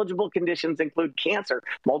that the eligible conditions include cancer,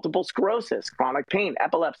 multiple sclerosis, chronic pain,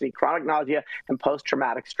 epilepsy, chronic nausea, and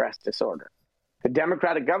post-traumatic stress disorder. The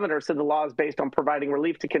Democratic governor said the law is based on providing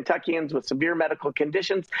relief to Kentuckians with severe medical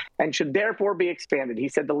conditions and should therefore be expanded. He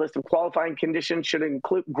said the list of qualifying conditions should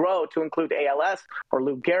grow to include ALS or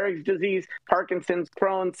Lou Gehrig's disease, Parkinson's,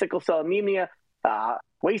 Crohn's, sickle cell anemia,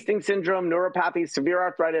 wasting syndrome, neuropathy, severe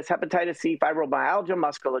arthritis, hepatitis C, fibromyalgia,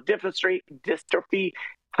 muscular dystrophy,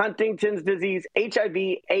 Huntington's disease, HIV,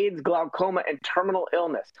 AIDS, glaucoma, and terminal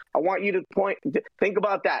illness. I want you to think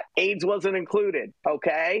about that. AIDS wasn't included,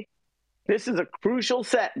 okay? This is a crucial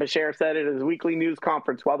set, Beshear said at his weekly news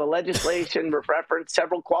conference. While the legislation referenced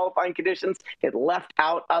several qualifying conditions, it left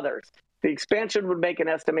out others. The expansion would make an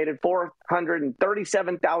estimated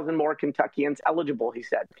 437,000 more Kentuckians eligible, he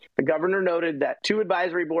said. The governor noted that 2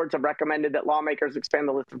 advisory boards have recommended that lawmakers expand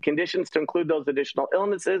the list of conditions to include those additional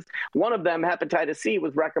illnesses. One of them, hepatitis C,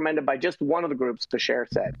 was recommended by just one of the groups, Bashir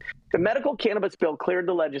said. The medical cannabis bill cleared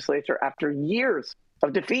the legislature after years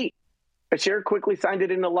of defeat. Bashir quickly signed it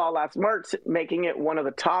into law last March, making it one of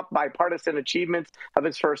the top bipartisan achievements of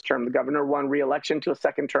his first term. The governor won re-election to a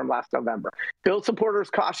second term last November. Bill supporters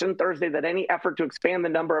cautioned Thursday that any effort to expand the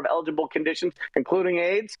number of eligible conditions, including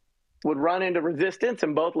AIDS, would run into resistance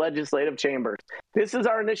in both legislative chambers. This is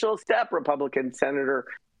our initial step, Republican Senator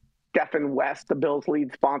Stephen West, the bill's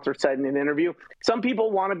lead sponsor, said in an interview. Some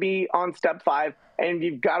people want to be on step 5, and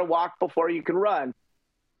you've got to walk before you can run.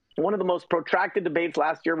 One of the most protracted debates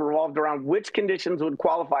last year revolved around which conditions would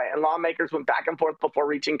qualify, and lawmakers went back and forth before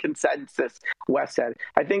reaching consensus, West said.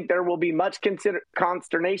 I think there will be much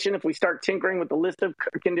consternation if we start tinkering with the list of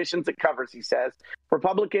conditions it covers, he says.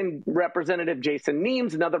 Republican Representative Jason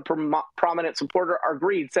Nemes, another prominent supporter,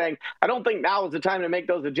 agreed, saying, I don't think now is the time to make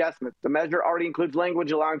those adjustments. The measure already includes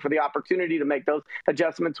language allowing for the opportunity to make those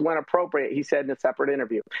adjustments when appropriate, he said in a separate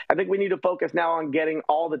interview. I think we need to focus now on getting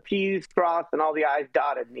all the T's crossed and all the I's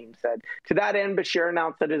dotted, Nemes said. To that end, Bashir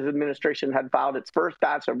announced that his administration had filed its first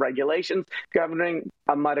batch of regulations governing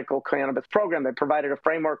a medical cannabis program that provided a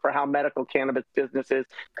framework for how medical cannabis businesses,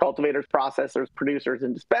 cultivators, processors, producers,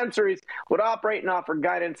 and dispensaries would operate and offer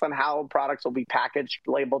guidance on how products will be packaged,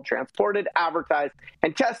 labeled, transported, advertised,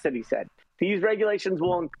 and tested, he said. These regulations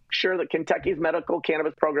will ensure that Kentucky's medical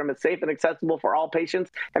cannabis program is safe and accessible for all patients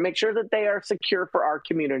and make sure that they are secure for our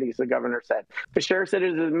communities, the governor said. Bashir said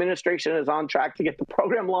his administration is on track to get the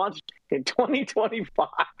program launched in 2025.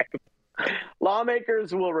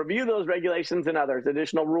 Lawmakers will review those regulations and others.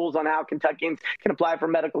 Additional rules on how Kentuckians can apply for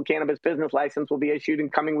medical cannabis business license will be issued in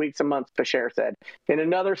coming weeks and months, Bashir said. In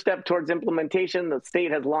another step towards implementation, the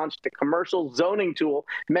state has launched a commercial zoning tool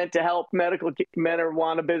meant to help medical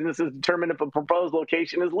marijuana businesses determine if a proposed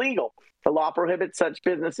location is legal. The law prohibits such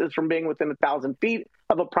businesses from being within 1,000 feet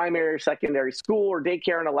of a primary or secondary school or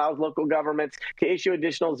daycare and allows local governments to issue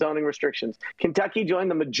additional zoning restrictions. Kentucky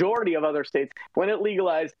joined the majority of other states when it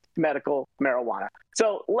legalized medical marijuana.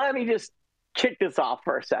 So let me just kick this off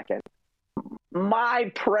for a second.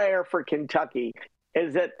 My prayer for Kentucky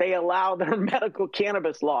is that they allow their medical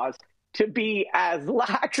cannabis laws to be as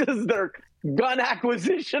lax as their gun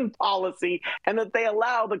acquisition policy, and that they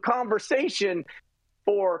allow the conversation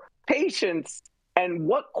for patients and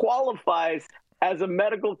what qualifies as a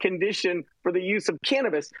medical condition for the use of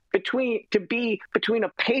cannabis between a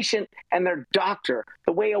patient and their doctor.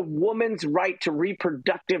 The way a woman's right to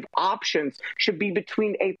reproductive options should be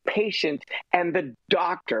between a patient and the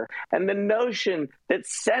doctor. And the notion that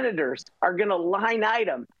senators are going to line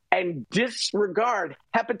item and disregard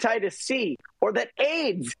hepatitis C or that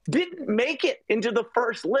AIDS didn't make it into the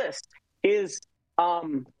first list is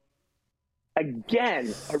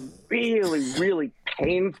again, a really, really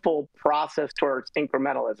painful process towards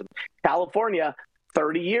incrementalism. California,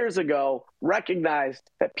 30 years ago, recognized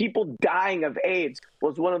that people dying of AIDS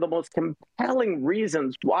was one of the most compelling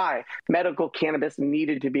reasons why medical cannabis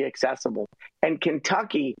needed to be accessible. And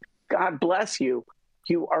Kentucky, God bless you,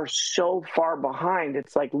 you are so far behind.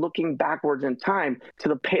 It's like looking backwards in time to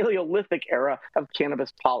the Paleolithic era of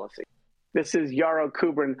cannabis policy. This is Yarrow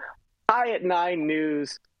Kubrin, High at 9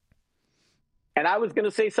 News. And I was going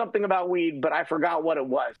to say something about weed, but I forgot what it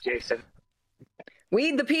was, Jason.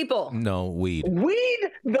 Weed the people. No, weed. Weed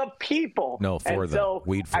the people. No, for the. So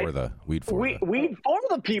weed for the. Weed for the. Weed for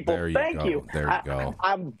the people. There you Thank go. you. There you go.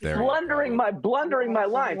 I'm blundering my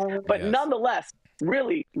lines. But Yes. nonetheless,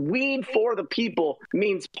 really, weed for the people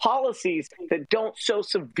means policies that don't so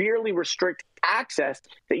severely restrict access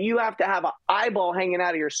that you have to have an eyeball hanging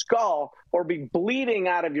out of your skull or be bleeding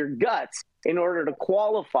out of your guts in order to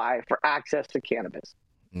qualify for access to cannabis.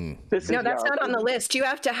 No, that's not on the list. You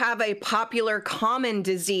have to have a popular common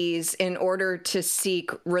disease in order to seek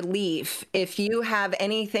relief. If you have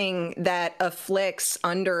anything that afflicts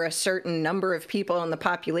under a certain number of people in the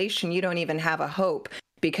population, you don't even have a hope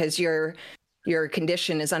because your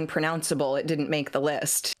condition is unpronounceable. It didn't make the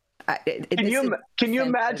list. Can you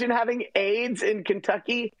imagine having AIDS in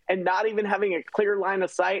Kentucky and not even having a clear line of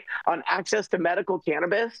sight on access to medical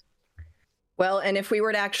cannabis? Well, and if we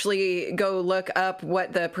were to actually go look up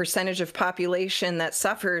what the percentage of population that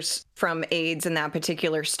suffers from AIDS in that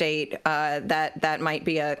particular state, that might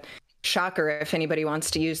be a shocker if anybody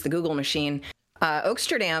wants to use the Google machine.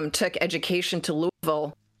 Oaksterdam took education to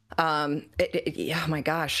Louisville. Oh my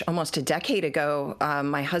gosh, almost a decade ago.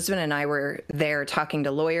 My husband and I were there talking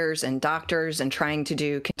to lawyers and doctors and trying to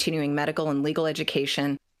do continuing medical and legal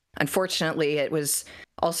education. Unfortunately, it was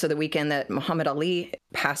also the weekend that Muhammad Ali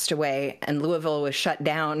passed away, and Louisville was shut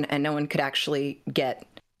down, and no one could actually get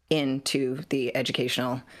into the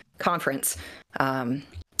educational conference.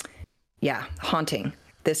 Haunting.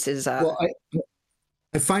 This is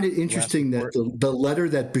I find it interesting that the letter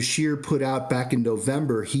that Bashir put out back in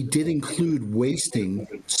November, he did include wasting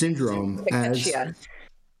syndrome as a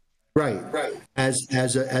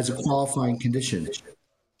qualifying condition.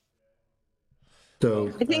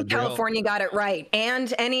 So I think California got it right,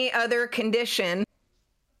 and any other condition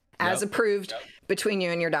as approved between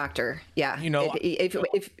you and your doctor. Yeah,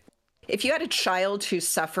 if you had a child who's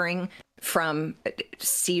suffering from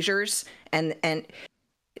seizures and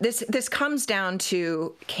this comes down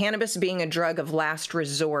to cannabis being a drug of last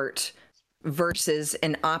resort versus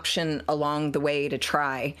an option along the way to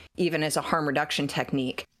try, even as a harm reduction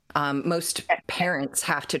technique. Most parents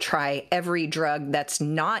have to try every drug that's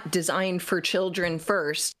not designed for children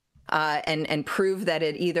first, and prove that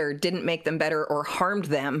it either didn't make them better or harmed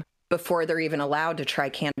them before they're even allowed to try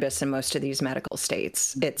cannabis in most of these medical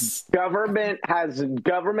states. It's government has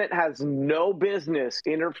no business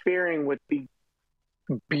interfering with the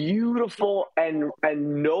beautiful and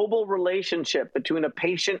noble relationship between a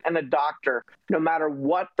patient and a doctor, no matter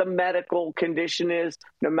what the medical condition is,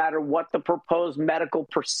 no matter what the proposed medical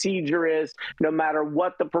procedure is, no matter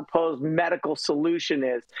what the proposed medical solution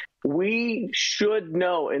is. We should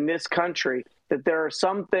know in this country that there are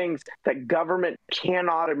some things that government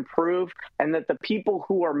cannot improve, and that the people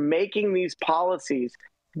who are making these policies,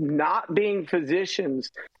 not being physicians,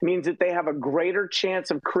 means that they have a greater chance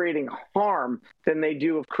of creating harm than they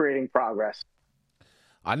do of creating progress.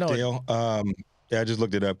 I know. Dale, I just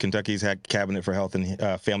looked it up. Kentucky's Cabinet for Health and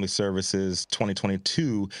Family Services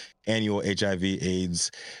 2022 annual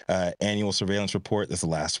HIV/AIDS annual surveillance report. That's the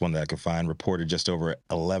last one that I could find. Reported just over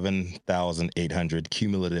 11,800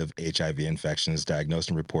 cumulative HIV infections diagnosed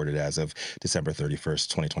and reported as of December 31st,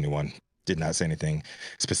 2021. Did not say anything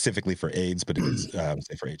specifically for AIDS, but it did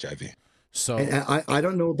say for HIV. So, and I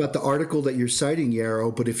don't know about the article that you're citing,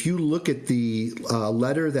 Yarrow, but if you look at the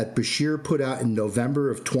letter that Bashir put out in November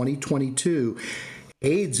of 2022,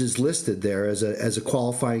 AIDS is listed there as a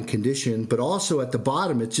qualifying condition, but also at the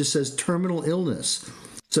bottom it just says terminal illness.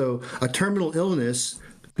 So a terminal illness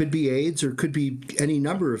could be AIDS or could be any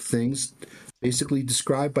number of things, basically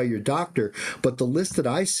described by your doctor. But the list that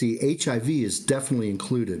I see, HIV is definitely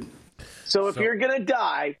included. So if you're going to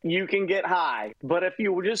die, you can get high. But if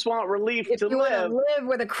you just want relief to live. If you want to live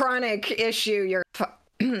with a chronic issue, you're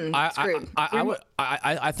screwed.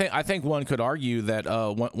 I think one could argue that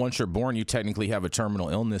once you're born, you technically have a terminal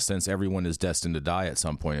illness, since everyone is destined to die at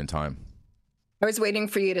some point in time. I was waiting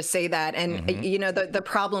for you to say that. And, you know, the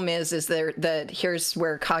problem is here's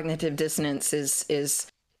where cognitive dissonance is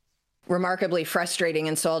remarkably frustrating.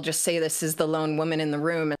 And so I'll just say this is the lone woman in the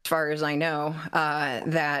room, as far as I know,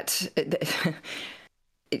 that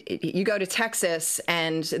you go to Texas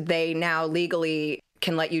and they now legally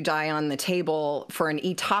can let you die on the table for an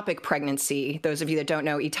ectopic pregnancy. Those of you that don't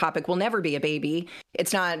know, ectopic will never be a baby.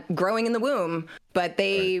 It's not growing in the womb, but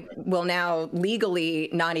they will now legally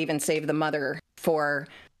not even save the mother for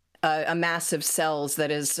a mass of cells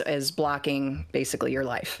that is blocking basically your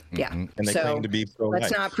life. Yeah. And they claim to be pro-life.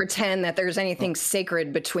 Let's not pretend that there's anything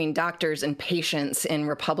sacred between doctors and patients in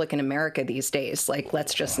Republican America these days. Like,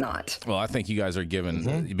 let's just not. Well, I think you guys are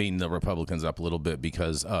beating the Republicans up a little bit,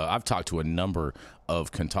 because I've talked to a number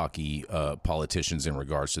of Kentucky politicians in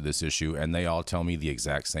regards to this issue, and they all tell me the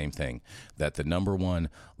exact same thing, that the number one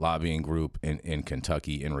lobbying group in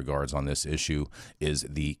Kentucky in regards on this issue is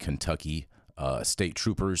the Kentucky state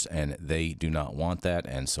troopers, and they do not want that,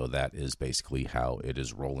 and so that is basically how it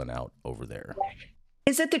is rolling out over there.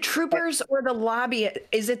 Is it the troopers or the lobby?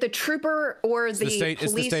 Is it the trooper or the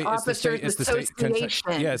police officers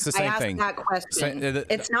association? Yeah, it's the same thing. I asked that question.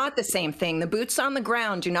 It's not the same thing. The boots on the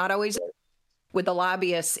ground do not always with the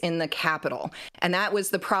lobbyists in the Capitol, and that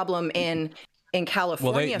was the problem in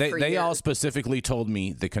California. Well, they all specifically told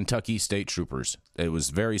me the Kentucky state troopers. It was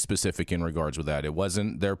very specific in regards with that. It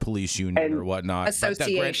wasn't their police union or whatnot.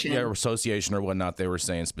 Association. Association or whatnot. They were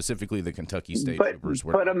saying specifically the Kentucky state troopers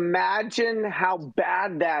were. But imagine how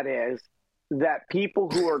bad that is, that people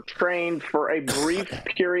who are trained for a brief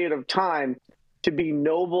period of time to be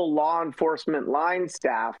noble law enforcement line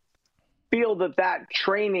staff feel that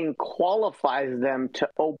training qualifies them to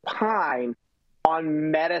opine on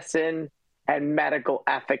medicine and medical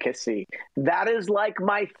efficacy. That is like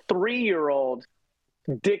my 3-year-old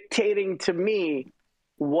dictating to me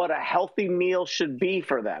what a healthy meal should be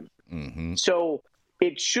for them. Mm-hmm. So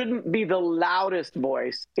it shouldn't be the loudest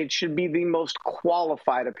voice. It should be the most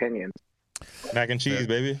qualified opinion. Mac and cheese,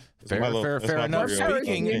 baby. Fair enough.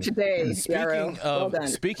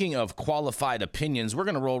 Speaking of qualified opinions, we're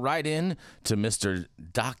going to roll right in to Mr.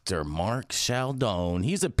 Dr. Mark Chaldone.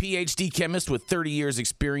 He's a PhD chemist with 30 years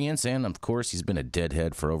experience, and of course, he's been a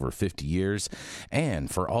deadhead for over 50 years.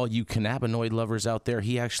 And for all you cannabinoid lovers out there,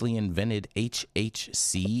 he actually invented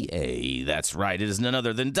HHCA. That's right. It is none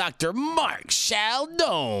other than Dr. Mark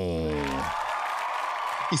Chaldone.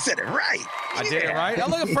 He said it right. I did it right. Oh,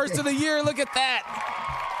 look at first of the year. Look at that.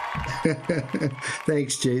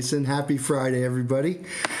 Thanks, Jason. Happy Friday, everybody.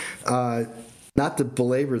 Not to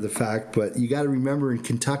belabor the fact, but you got to remember in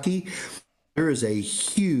Kentucky, there is a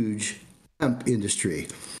huge hemp industry.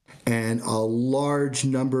 And a large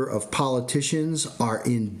number of politicians are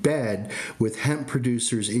in bed with hemp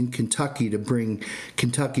producers in Kentucky to bring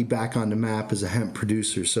Kentucky back on the map as a hemp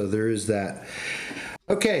producer. So there is that.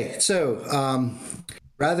 Okay, so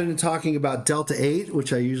rather than talking about Delta 8,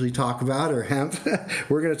 which I usually talk about, or hemp,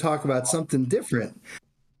 we're going to talk about something different.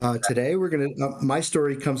 Today, my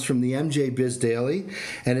story comes from the MJ Biz Daily,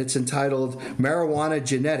 and it's entitled Marijuana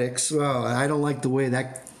Genetics. Well, I don't like the way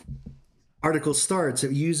that article starts.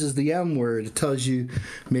 It uses the M word. It tells you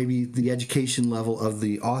maybe the education level of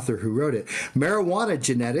the author who wrote it. Marijuana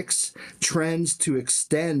genetics trends to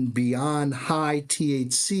extend beyond high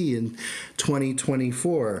THC in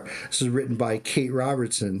 2024. This is written by Kate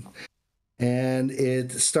Robertson. And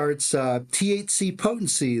it starts, THC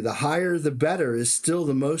potency, the higher the better, is still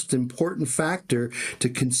the most important factor to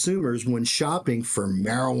consumers when shopping for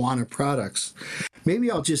marijuana products. Maybe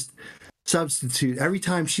I'll just substitute. Every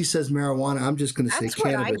time she says marijuana, I'm just going to say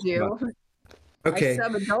cannabis. That's what I do. Okay. I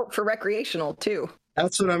sub adult for recreational, too.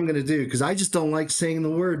 That's what I'm going to do, because I just don't like saying the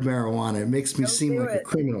word marijuana. It makes me seem like a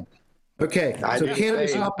criminal. Okay, so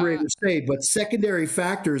cannabis operators say, but secondary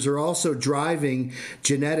factors are also driving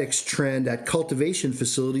genetics trend at cultivation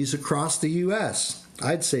facilities across the U.S.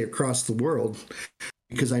 I'd say across the world,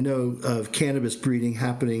 because I know of cannabis breeding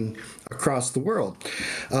happening across the world.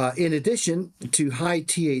 In addition to high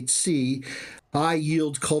THC,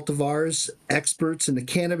 high-yield cultivars, experts in the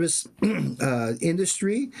cannabis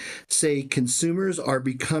industry say consumers are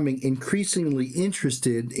becoming increasingly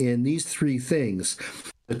interested in these three things: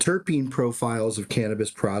 the terpene profiles of cannabis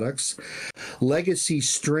products, legacy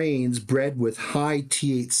strains bred with high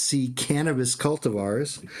THC cannabis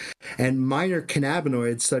cultivars, and minor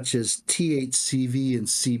cannabinoids such as THCV and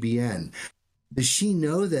CBN. Does she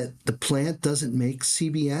know that the plant doesn't make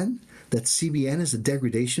CBN? That CBN is a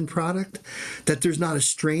degradation product? That there's not a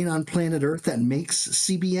strain on planet Earth that makes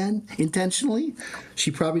CBN intentionally?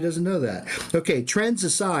 She probably doesn't know that. Okay, trends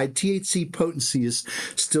aside, THC potency is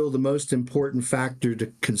still the most important factor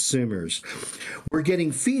to consumers. We're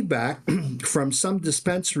getting feedback from some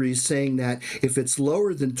dispensaries saying that if it's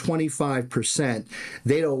lower than 25%,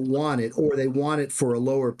 they don't want it, or they want it for a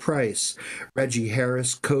lower price. Reggie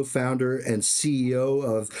Harris, co-founder and CEO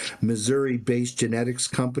of Missouri-based genetics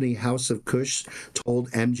company House of Kush, told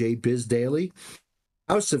MJ Biz Daily.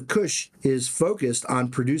 House of Kush is focused on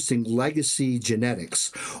producing legacy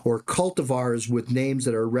genetics, or cultivars with names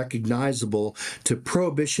that are recognizable to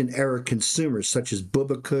Prohibition-era consumers, such as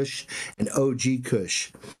Bubba Kush and OG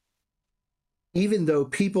Kush. Even though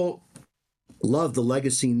people love the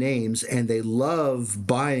legacy names and they love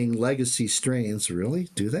buying legacy strains, really?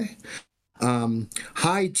 Do they?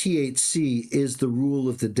 High THC is the rule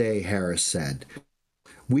of the day, Harris said.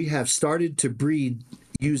 We have started to breed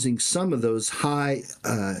using some of those high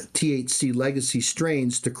THC legacy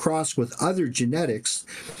strains to cross with other genetics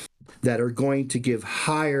that are going to give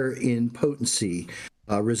higher in potency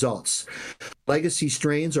results. Legacy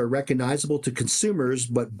strains are recognizable to consumers,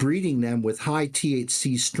 but breeding them with high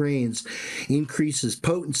THC strains increases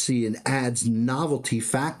potency and adds novelty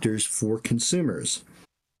factors for consumers.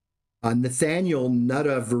 Nathaniel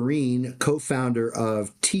Nutta-Vereen, co-founder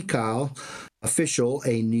of Tikal Official,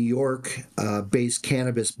 a New York-based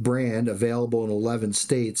cannabis brand available in 11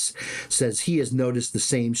 states, says he has noticed the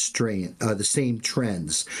same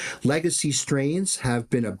trends. Legacy strains have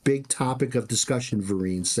been a big topic of discussion,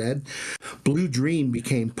 Vereen said. Blue Dream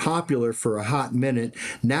became popular for a hot minute.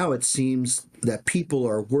 Now it seems that people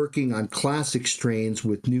are working on classic strains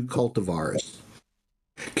with new cultivars.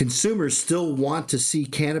 Consumers still want to see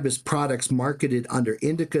cannabis products marketed under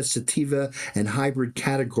indica, sativa, and hybrid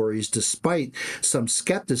categories, despite some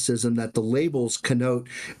skepticism that the labels connote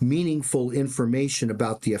meaningful information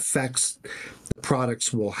about the effects the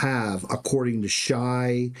products will have, according to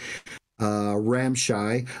Shai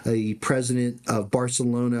Ramshai, the president of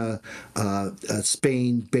Barcelona,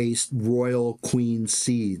 Spain-based Royal Queen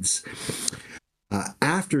Seeds.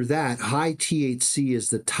 After that, high THC is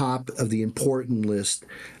the top of the important list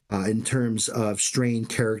in terms of strain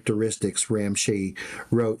characteristics, Ramshay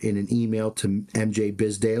wrote in an email to MJ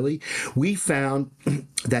Biz Daily. We found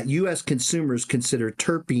that U.S. consumers consider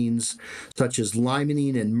terpenes such as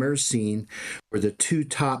limonene and myrcene were the two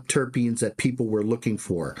top terpenes that people were looking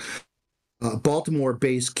for.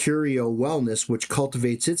 Baltimore-based Curio Wellness, which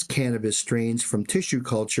cultivates its cannabis strains from tissue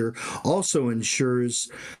culture, also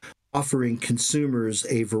ensures offering consumers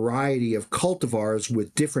a variety of cultivars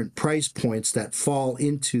with different price points that fall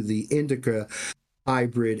into the indica,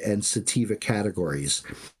 hybrid, and sativa categories.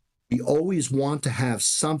 We always want to have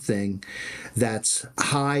something that's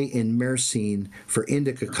high in myrcene for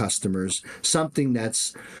indica customers, something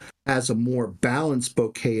that's has a more balanced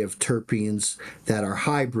bouquet of terpenes that are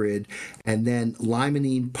hybrid, and then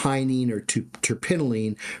limonene, pinene, or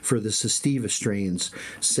terpinolene for the sativa strains,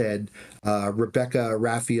 said Rebecca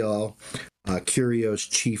Raphael, Curio's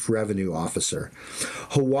chief revenue officer.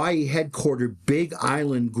 Hawaii headquartered Big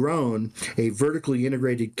Island Grown, a vertically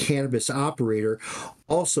integrated cannabis operator,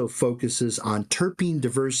 also focuses on terpene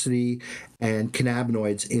diversity and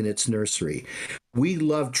cannabinoids in its nursery. We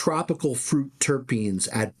love tropical fruit terpenes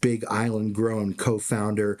at Big Island Grown,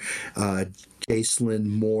 co-founder Jacelyn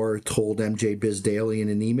Moore told MJ Biz Daily in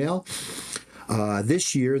an email.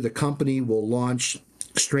 This year, the company will launch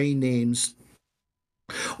strain names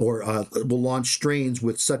will launch strains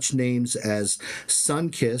with such names as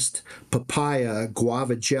Sunkissed, Papaya,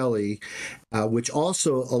 Guava Jelly, which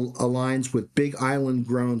also aligns with Big Island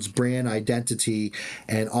Grown's brand identity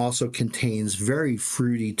and also contains very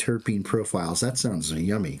fruity terpene profiles. That sounds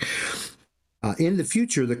yummy. In the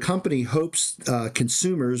future, the company hopes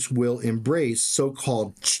consumers will embrace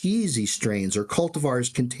so-called cheesy strains or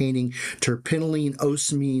cultivars containing terpinolene,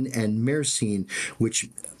 ocimene, and myrcene, which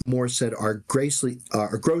Moore said are grossly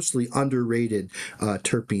underrated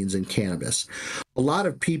terpenes in cannabis. A lot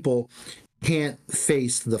of people can't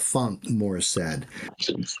face the funk, Moore said.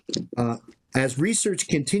 As research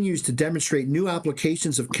continues to demonstrate new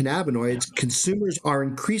applications of cannabinoids, consumers are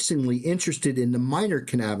increasingly interested in the minor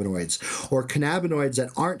cannabinoids, or cannabinoids that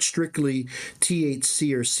aren't strictly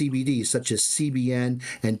THC or CBD, such as CBN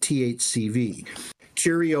and THCV.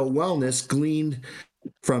 Curio Wellness gleaned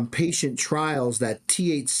from patient trials that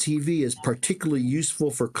THCV is particularly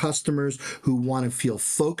useful for customers who want to feel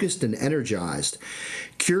focused and energized.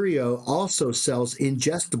 Curio also sells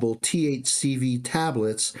ingestible THCV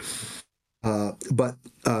tablets, but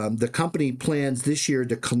the company plans this year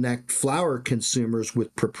to connect flower consumers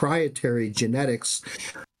with proprietary genetics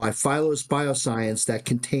by Phylos Bioscience that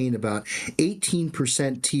contain about 18%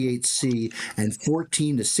 THC and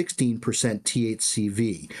 14 to 16%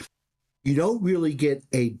 THCV. You don't really get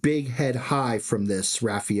a big head high from this,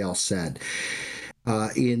 Raphael said.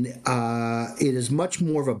 It is much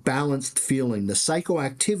more of a balanced feeling. The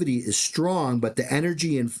psychoactivity is strong, but the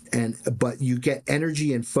energy but you get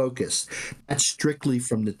energy and focus. That's strictly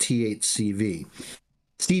from the THCV.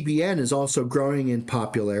 CBN is also growing in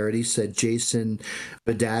popularity, said Jason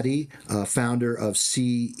Badati, founder and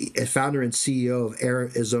CEO of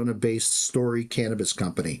Arizona-based Story Cannabis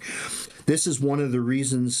Company. This is one of the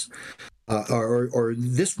reasons, or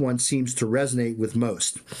this one seems to resonate with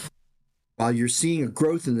most. While you're seeing a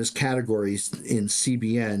growth in this category in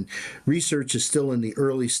CBN, research is still in the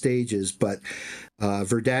early stages, but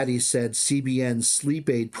Verdati said CBN's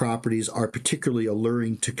sleep aid properties are particularly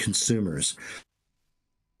alluring to consumers.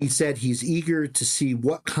 He said he's eager to see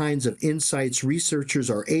what kinds of insights researchers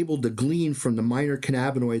are able to glean from the minor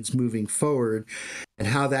cannabinoids moving forward and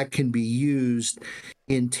how that can be used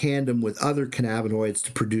in tandem with other cannabinoids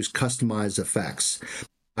to produce customized effects.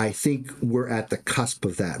 I think we're at the cusp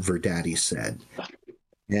of that, Verdati said.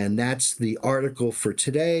 And that's the article for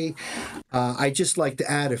today. I'd just like to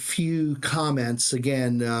add a few comments.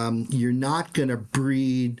 Again, you're not going to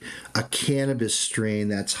breed a cannabis strain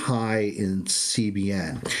that's high in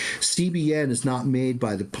CBN. CBN is not made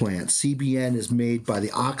by the plant. CBN is made by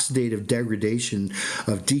the oxidative degradation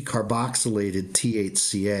of decarboxylated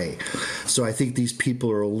THCA. So I think these people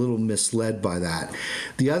are a little misled by that.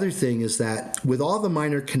 The other thing is that with all the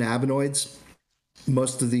minor cannabinoids,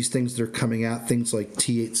 most of these things that are coming out, things like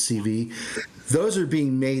THCV, those are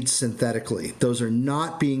being made synthetically. Those are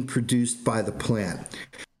not being produced by the plant.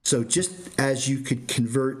 So just as you could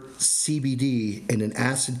convert CBD in an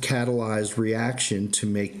acid-catalyzed reaction to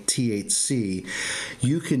make THC,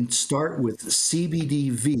 you can start with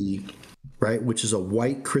CBDV, right, which is a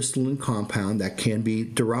white crystalline compound that can be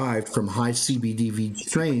derived from high CBDV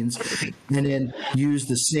strains, and then use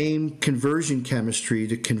the same conversion chemistry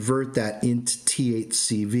to convert that into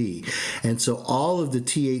THCV. And so all of the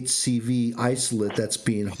THCV isolate that's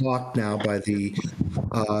being hawked now by the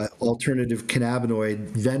alternative cannabinoid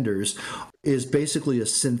vendors is basically a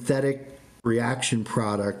synthetic reaction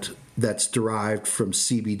product that's derived from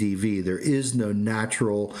CBDV. There is no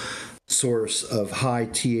natural source of high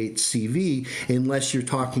THCV unless you're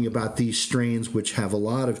talking about these strains which have a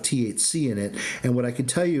lot of THC in it. And what I can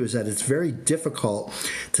tell you is that it's very difficult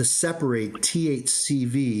to separate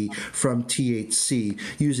THCV from THC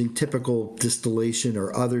using typical distillation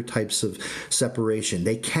or other types of separation.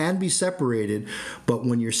 They can be separated, but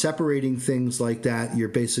when you're separating things like that, you're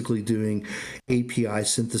basically doing API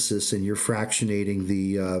synthesis and you're fractionating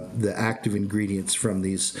the active ingredients from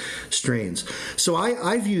these strains. So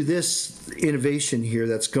I view this innovation here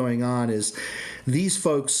that's going on is these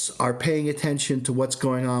folks are paying attention to what's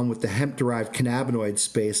going on with the hemp-derived cannabinoid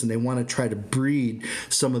space, and they want to try to breed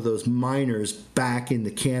some of those miners back into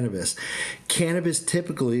cannabis. Cannabis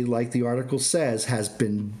typically, like the article says, has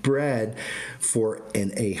been bred for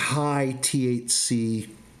a high THC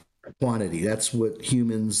quantity. That's what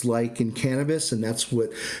humans like in cannabis, and that's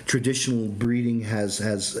what traditional breeding has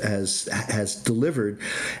delivered.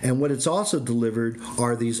 And what it's also delivered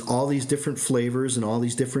are all these different flavors and all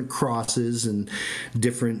these different crosses and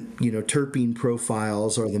different terpene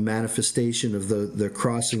profiles are the manifestation of the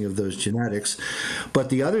crossing of those genetics. But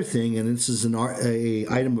the other thing, and this is a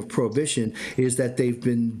item of prohibition, is that they've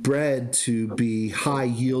been bred to be high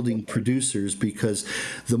yielding producers, because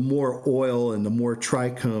the more oil and the more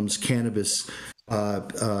trichomes cannabis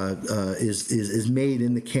is made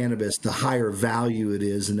in the cannabis, the higher value it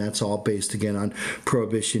is, and that's all based again on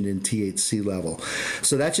prohibition in THC level.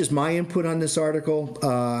 So that's just my input on this article.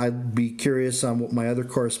 I'd be curious on what my other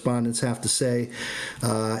correspondents have to say.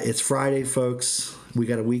 It's Friday, folks. We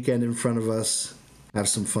got a weekend in front of us. Have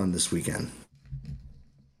some fun this weekend.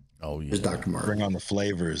 Oh yeah, here's Dr. Mark. Bring on the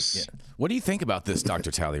flavors. Yeah. What do you think about this,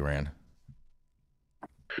 Dr. Talleyrand?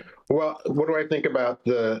 Well, what do I think about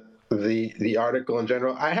the article in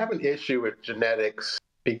general? I have an issue with genetics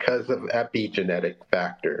because of epigenetic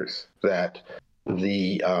factors, that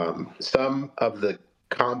the some of the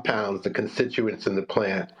compounds, the constituents in the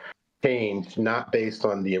plant, change not based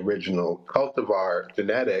on the original cultivar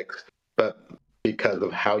genetics, but because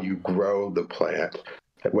of how you grow the plant,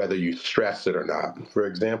 whether you stress it or not. For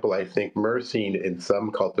example, I think myrcene in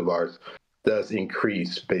some cultivars does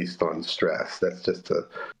increase based on stress. That's just a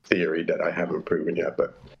theory that I haven't proven yet.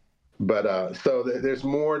 But so there's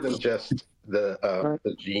more than just the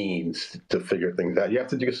genes to figure things out. You have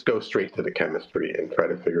to just go straight to the chemistry and try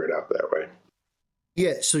to figure it out that way.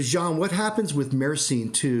 Yeah, so Jean, what happens with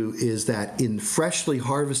myrcene too is that in freshly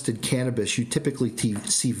harvested cannabis, you typically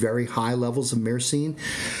see very high levels of myrcene,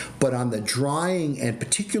 but on the drying and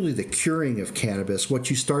particularly the curing of cannabis, what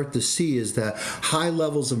you start to see is that high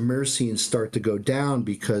levels of myrcene start to go down,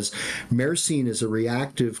 because myrcene is a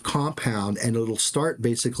reactive compound and it'll start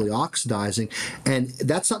basically oxidizing, and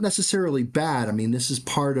that's not necessarily bad. I mean, this is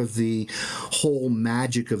part of the whole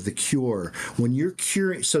magic of the cure. When you're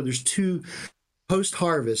curing, so there's two.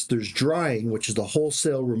 Post-harvest, there's drying, which is the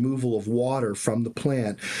wholesale removal of water from the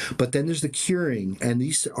plant, but then there's the curing, and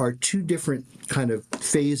these are two different kind of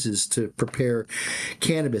phases to prepare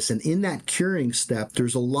cannabis. And in that curing step,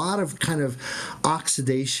 there's a lot of kind of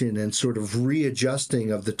oxidation and sort of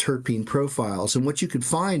readjusting of the terpene profiles. And what you can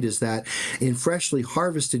find is that in freshly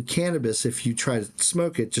harvested cannabis, if you try to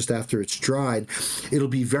smoke it just after it's dried, it'll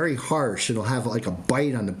be very harsh. It'll have like a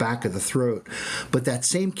bite on the back of the throat. But that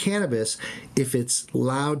same cannabis, if it's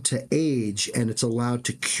allowed to age and it's allowed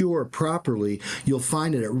to cure properly, you'll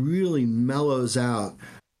find that it really mellows out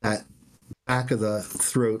that back of the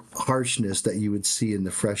throat harshness that you would see in the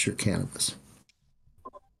fresher cannabis.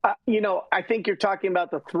 I think you're talking about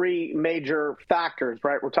the three major factors,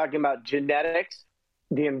 right? We're talking about genetics,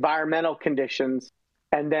 the environmental conditions,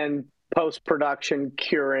 and then post-production,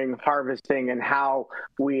 curing, harvesting, and how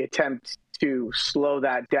we attempt to slow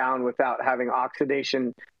that down without having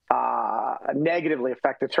oxidation negatively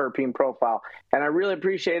affect the terpene profile. And I really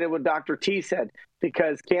appreciated what Dr. T said,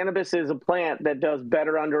 because cannabis is a plant that does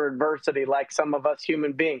better under adversity, like some of us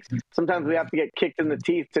human beings. Sometimes we have to get kicked in the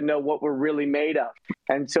teeth to know what we're really made of.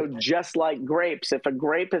 And so just like grapes, if a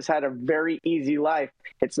grape has had a very easy life,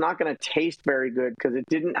 it's not going to taste very good because it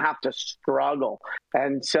didn't have to struggle.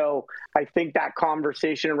 And so I think that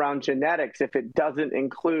conversation around genetics, if it doesn't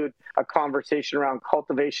include a conversation around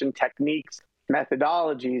cultivation techniques,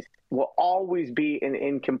 methodologies, will always be an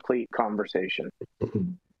incomplete conversation.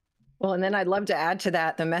 Well, and then I'd love to add to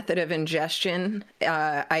that the method of ingestion.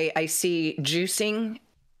 I see juicing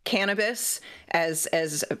cannabis as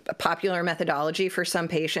a popular methodology for some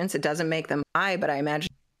patients. It doesn't make them high, but I imagine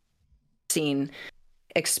seen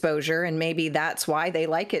exposure, and maybe that's why they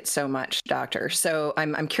like it so much, doctor. So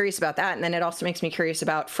I'm curious about that. And then it also makes me curious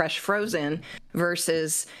about fresh frozen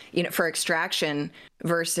versus, for extraction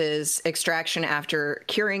versus extraction after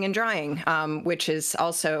curing and drying, which is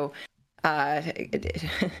also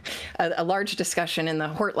a large discussion in the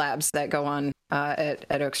Hort labs that go on at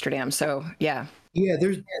Oaksterdam. So yeah. Yeah,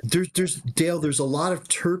 there's Dale, there's a lot of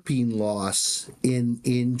terpene loss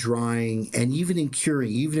in drying and even in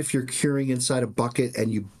curing, even if you're curing inside a bucket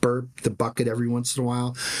and you burp the bucket every once in a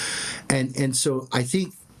while. And so I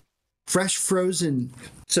think fresh frozen,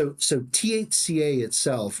 so THCA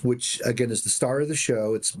itself, which again is the star of the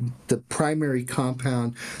show, it's the primary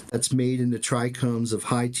compound that's made in the trichomes of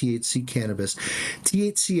high THC cannabis.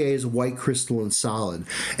 THCA is a white crystalline solid.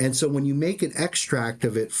 And so when you make an extract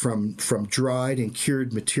of it from dried and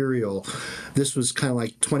cured material, this was kind of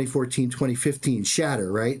like 2014, 2015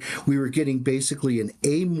 shatter, right? We were getting basically an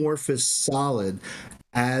amorphous solid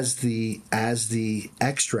as the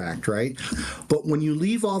extract, right? But when you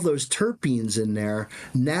leave all those terpenes in there,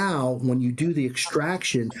 now when you do the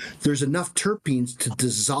extraction, there's enough terpenes to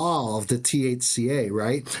dissolve the THCA,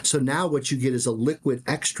 right? So now what you get is a liquid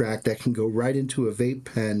extract that can go right into a vape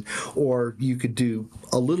pen, or you could do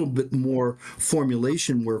a little bit more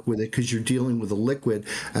formulation work with it because you're dealing with a liquid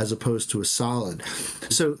as opposed to a solid.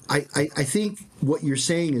 So I think what you're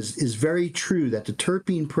saying is very true, that the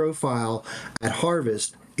terpene profile at harvest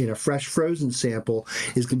in a fresh frozen sample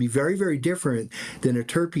is going to be very, very different than a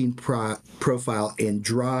terpene profile in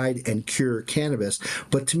dried and cured cannabis.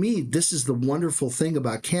 But to me, this is the wonderful thing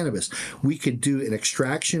about cannabis. We could do an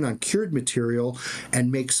extraction on cured material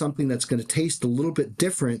and make something that's going to taste a little bit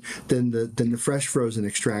different than the fresh frozen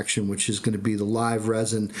extraction, which is going to be the live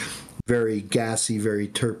resin, very gassy, very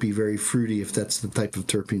terpy, very fruity, if that's the type of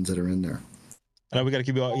terpenes that are in there. I know we got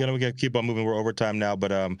to keep on moving. We're overtime now,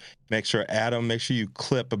 but make sure you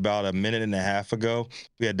clip about a minute and a half ago.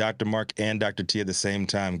 We had Dr. Mark and Dr. T at the same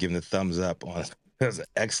time giving the thumbs up on. That was an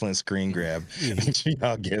excellent screen grab. Make sure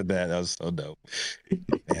y'all get that. That was so dope.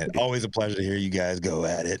 And always a pleasure to hear you guys go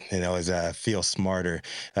at it, and always feel smarter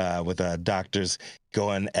with doctors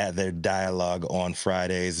going at their dialogue on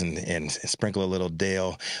Fridays and sprinkle a little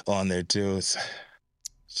Dale on there too. It's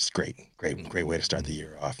just great way to start the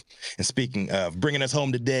year off. And speaking of bringing us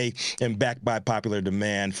home today and backed by popular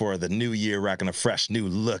demand for the new year, rocking a fresh new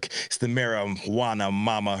look, it's the marijuana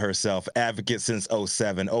mama herself, advocate since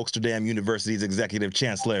 2007, Oaksterdam University's executive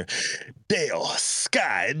chancellor, Dale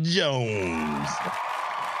Sky Jones.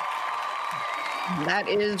 That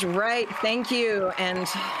is right. Thank you. And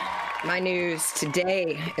my news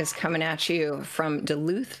today is coming at you from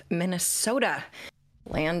Duluth, Minnesota.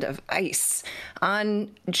 Land of ice. On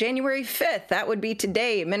January 5th, that would be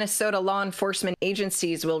today, Minnesota law enforcement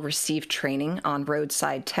agencies will receive training on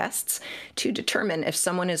roadside tests to determine if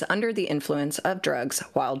someone is under the influence of drugs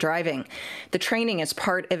while driving. The training is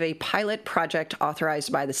part of a pilot project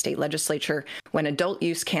authorized by the state legislature when adult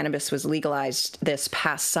use cannabis was legalized this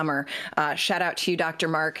past summer. Shout out to you, Dr.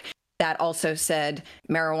 Mark. That also said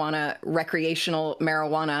marijuana, recreational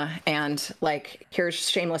marijuana, and here's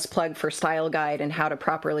shameless plug for Style Guide and how to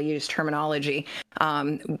properly use terminology.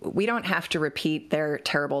 We don't have to repeat their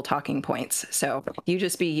terrible talking points. So you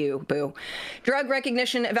just be you, boo. Drug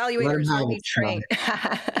recognition evaluators will be trained.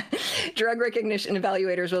 Drug recognition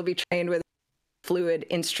evaluators will be trained with fluid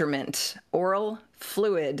instrument, oral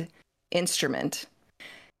fluid instrument.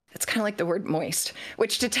 It's kind of like the word moist,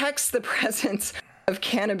 which detects the presence of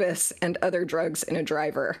cannabis and other drugs in a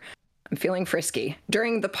driver. I'm feeling frisky.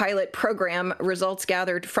 During the pilot program, results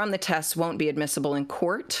gathered from the tests won't be admissible in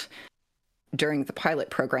court during the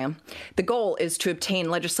pilot program. The goal is to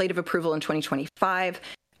obtain legislative approval in 2025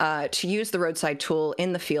 to use the roadside tool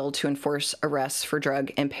in the field to enforce arrests for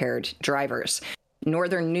drug-impaired drivers.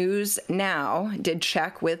 Northern News Now did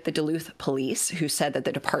check with the Duluth police, who said that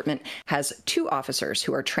the department has 2 officers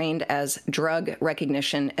who are trained as drug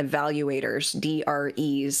recognition evaluators,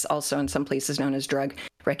 DREs, also in some places known as drug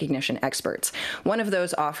recognition experts. One of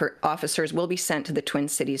those officers will be sent to the Twin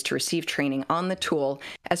Cities to receive training on the tool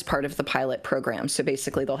as part of the pilot program. So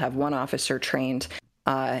basically, they'll have one officer trained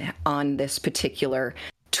on this particular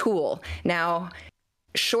tool. Now,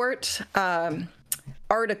 short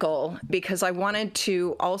article, because I wanted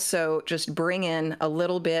to also just bring in a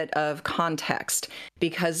little bit of context,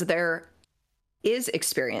 because there is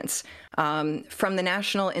experience. From the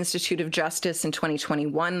National Institute of Justice in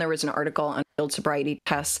 2021, there was an article on field sobriety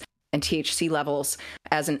tests and THC levels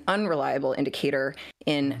as an unreliable indicator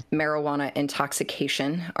in marijuana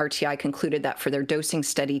intoxication. RTI concluded that for their dosing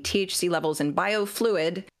study, THC levels in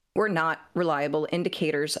biofluid were not reliable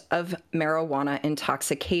indicators of marijuana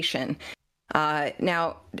intoxication.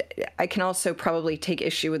 Now, I can also probably take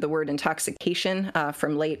issue with the word intoxication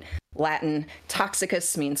from late Latin.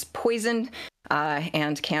 Toxicus means poisoned,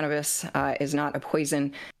 and cannabis is not a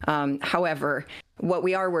poison. However, what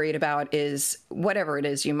we are worried about is whatever it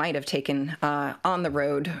is you might have taken on the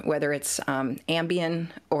road, whether it's Ambien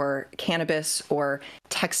or cannabis or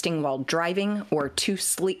texting while driving or too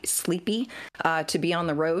sleepy to be on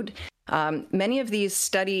the road. Many of these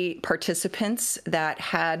study participants that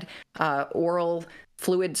had oral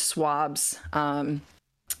fluid swabs,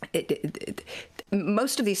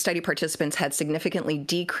 most of these study participants had significantly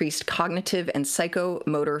decreased cognitive and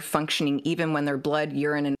psychomotor functioning, even when their blood,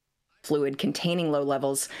 urine, and fluid containing low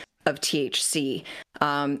levels of THC.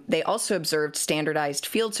 They also observed standardized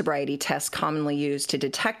field sobriety tests commonly used to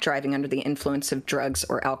detect driving under the influence of drugs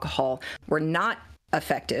or alcohol were not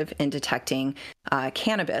effective in detecting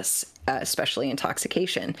cannabis, especially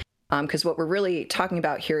intoxication. Because what we're really talking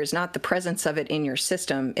about here is not the presence of it in your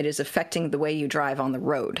system, it is affecting the way you drive on the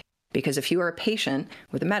road. Because if you are a patient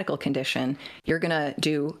with a medical condition, you're going to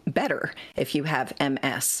do better if you have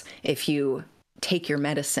MS, if you take your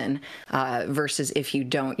medicine, versus if you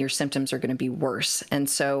don't, your symptoms are going to be worse. And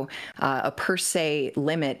so a per se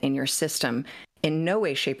limit in your system in no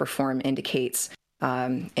way, shape, or form indicates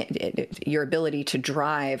your ability to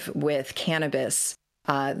drive with cannabis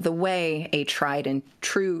the way a tried and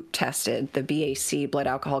true tested, the BAC, blood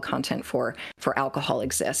alcohol content for alcohol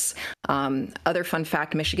exists. Other fun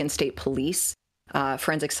fact, Michigan State Police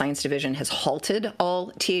Forensic Science Division has halted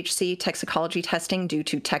all THC toxicology testing due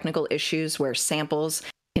to technical issues where samples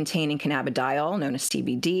containing cannabidiol, known as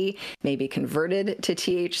CBD, may be converted to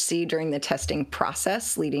THC during the testing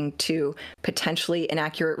process, leading to potentially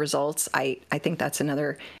inaccurate results. I think that's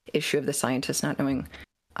another issue of the scientists not knowing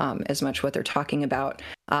as much what they're talking about.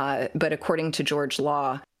 But according to George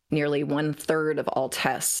Law, nearly 1/3 of all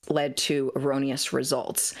tests led to erroneous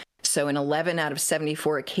results. So in 11 out of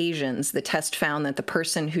 74 occasions, the test found that the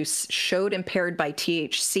person who showed impaired by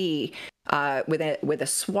THC with a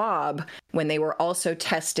swab, when they were also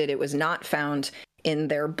tested, it was not found in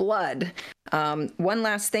their blood. One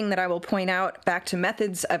last thing that I will point out, back to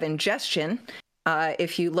methods of ingestion.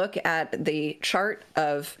 If you look at the chart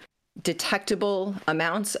of detectable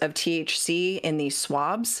amounts of THC in these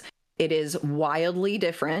swabs, it is wildly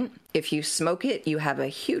different. If you smoke it, you have a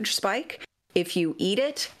huge spike. If you eat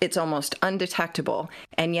it, it's almost undetectable.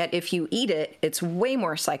 And yet if you eat it, it's way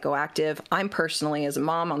more psychoactive. I'm personally, as a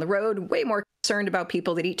mom on the road, way more concerned about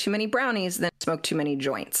people that eat too many brownies than smoke too many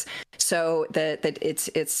joints. So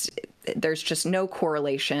there's just no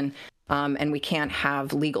correlation, and we can't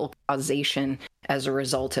have legal causation as a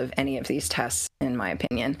result of any of these tests, in my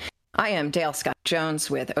opinion. I am Dale Scott Jones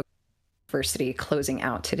with Oklahoma University, closing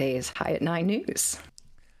out today's High at 9 news.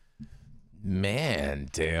 Man,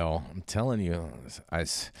 Dale, I'm telling you,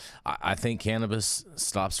 I think cannabis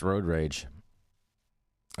stops road rage.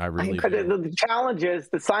 I really do. The challenge is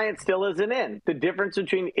the science still isn't in. The difference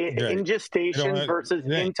between ingestion versus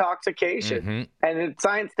intoxication. And the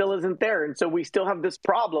science still isn't there. And so we still have this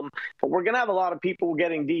problem. But we're going to have a lot of people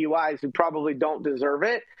getting DUIs who probably don't deserve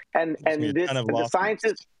it. And the science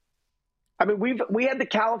is... I mean, we had the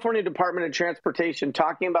California Department of Transportation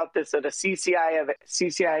talking about this at a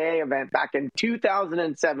CCIA event back in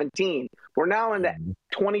 2017. We're now in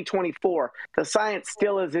 2024. The science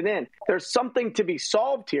still isn't in. There's something to be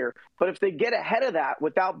solved here, but if they get ahead of that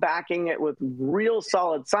without backing it with real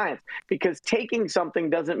solid science, because taking something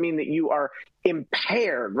doesn't mean that you are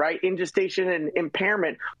impaired, right? Ingestion and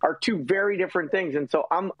impairment are two very different things. And so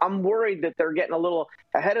I'm worried that they're getting a little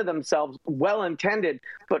ahead of themselves, well-intended,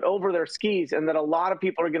 but over their skis, and that a lot of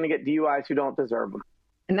people are going to get DUIs who don't deserve them.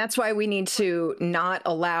 And that's why we need to not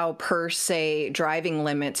allow per se driving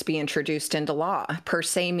limits be introduced into law. Per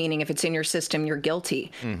se meaning if it's in your system, you're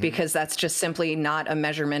guilty, because that's just simply not a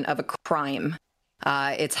measurement of a crime.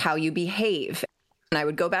 It's how you behave. And I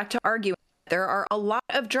would go back to arguing there are a lot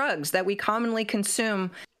of drugs that we commonly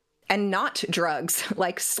consume and not drugs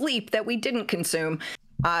like sleep that we didn't consume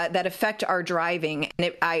that affect our driving.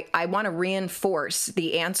 And I want to reinforce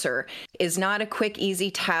the answer is not a quick,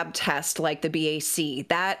 easy tab test like the BAC.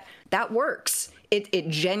 That works. It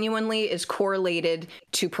genuinely is correlated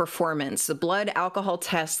to performance. The blood alcohol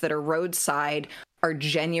tests that are roadside are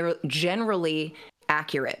generally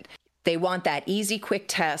accurate. They want that easy, quick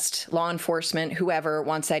test. Law enforcement, whoever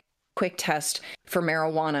wants that quick test for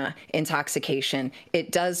marijuana intoxication.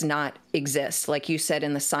 It does not exist, like you said,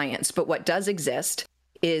 in the science. But what does exist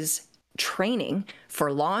is training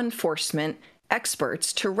for law enforcement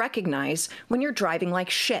experts to recognize when you're driving like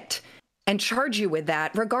shit and charge you with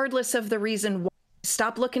that, regardless of the reason why.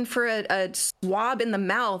 Stop looking for a swab in the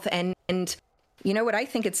mouth. And you know what I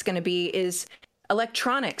think it's going to be is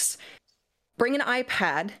electronics. Bring an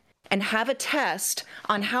iPad and have a test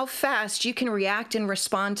on how fast you can react and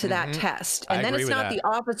respond to that test. And then it's not the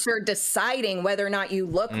officer deciding whether or not you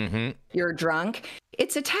look you're drunk.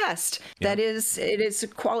 It's a test that is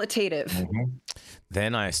qualitative.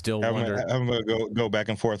 Then I still wonder. I'm going to go back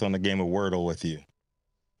and forth on the game of Wordle with you.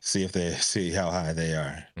 See how high they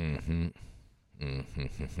are.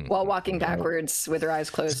 While walking backwards with their eyes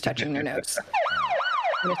closed, touching their nose.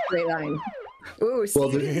 In a straight line. Ooh, see,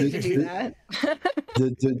 Well, you didn't need to do that.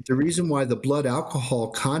 The reason why the blood alcohol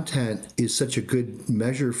content is such a good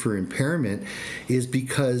measure for impairment is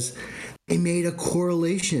because they made a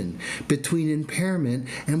correlation between impairment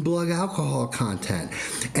and blood alcohol content.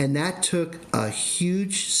 And that took a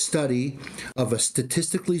huge study of a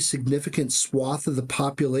statistically significant swath of the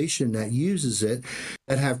population that uses it,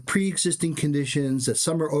 that have pre-existing conditions, that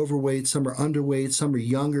some are overweight, some are underweight, some are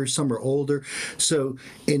younger, some are older. So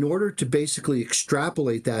in order to basically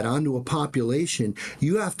extrapolate that onto a population,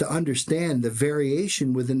 you have to understand the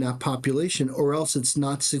variation within that population, or else it's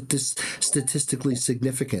not statistically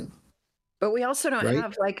significant. But we also don't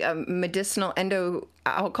have like a medicinal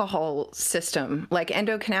endo-alcohol system. Like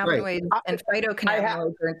endocannabinoids and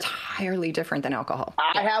phytocannabinoids are entirely different than alcohol.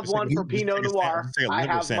 I have one for Pinot Noir. I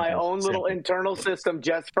have my own little internal system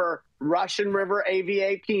just for Russian River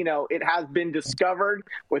AVA Pinot. It has been discovered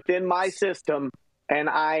within my system, and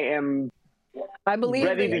I believe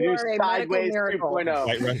ready to do Sideways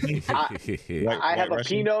 2.0. I have a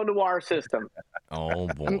Pinot Noir system. Oh,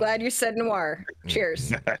 boy. I'm glad you said noir.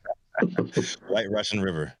 Cheers. White Russian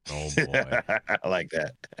River. Oh, boy. I like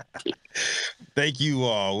that. Thank you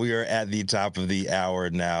all. We are at the top of the hour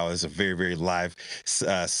now. It's a very, very live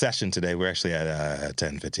session today. We're actually at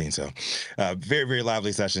 10:15, so very, very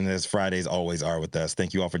lively session, as Fridays always are with us.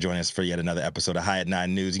 Thank you all for joining us for yet another episode of High at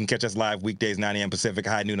 9 News. You can catch us live weekdays, 9 a.m. Pacific,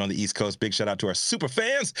 high noon on the East Coast. Big shout out to our super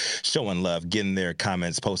fans showing love, getting their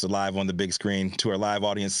comments posted live on the big screen. To our live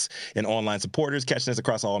audience and online supporters catching us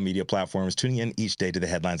across all media platforms, tuning in each day to the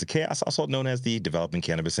headlines of chaos, also known as the developing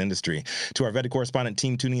cannabis industry. To our vetted correspondent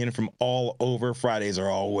team tuning in from all over, Fridays are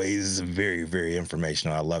always very, very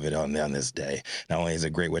informational. I love it on this day. Not only is it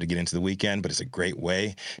a great way to get into the weekend, but it's a great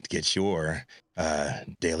way to get your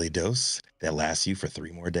daily dose that lasts you for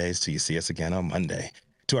 3 more days till you see us again on Monday.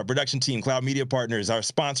 To our production team, Cloud Media Partners, our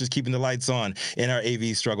sponsors keeping the lights on, and our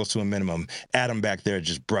AV struggles to a minimum. Adam back there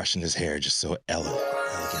just brushing his hair just so elegantly.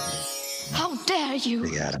 How dare you?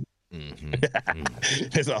 Big Adam.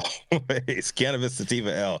 As always, Cannabis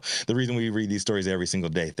Sativa L, the reason we read these stories every single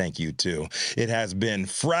day. Thank you, too. It has been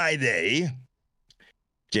Friday,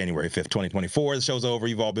 January 5th, 2024. The show's over.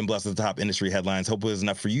 You've all been blessed with the top industry headlines. Hope it was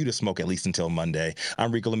enough for you to smoke at least until Monday. I'm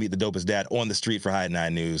Rico Lamite, the dopest dad on the street for High at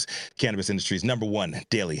 9 News, cannabis industry's #1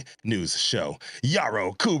 daily news show.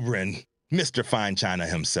 Yaro Kubrin, Mr. Fine China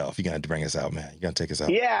himself. You're going to bring us out, man. You're going to take us out.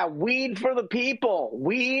 Yeah, weed for the people.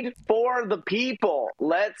 Weed for the people.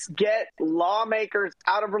 Let's get lawmakers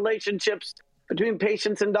out of relationships between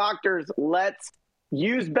patients and doctors. Let's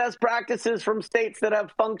use best practices from states that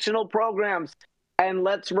have functional programs. And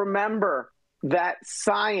let's remember that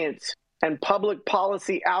science and public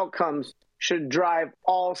policy outcomes should drive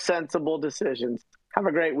all sensible decisions. Have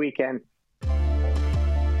a great weekend.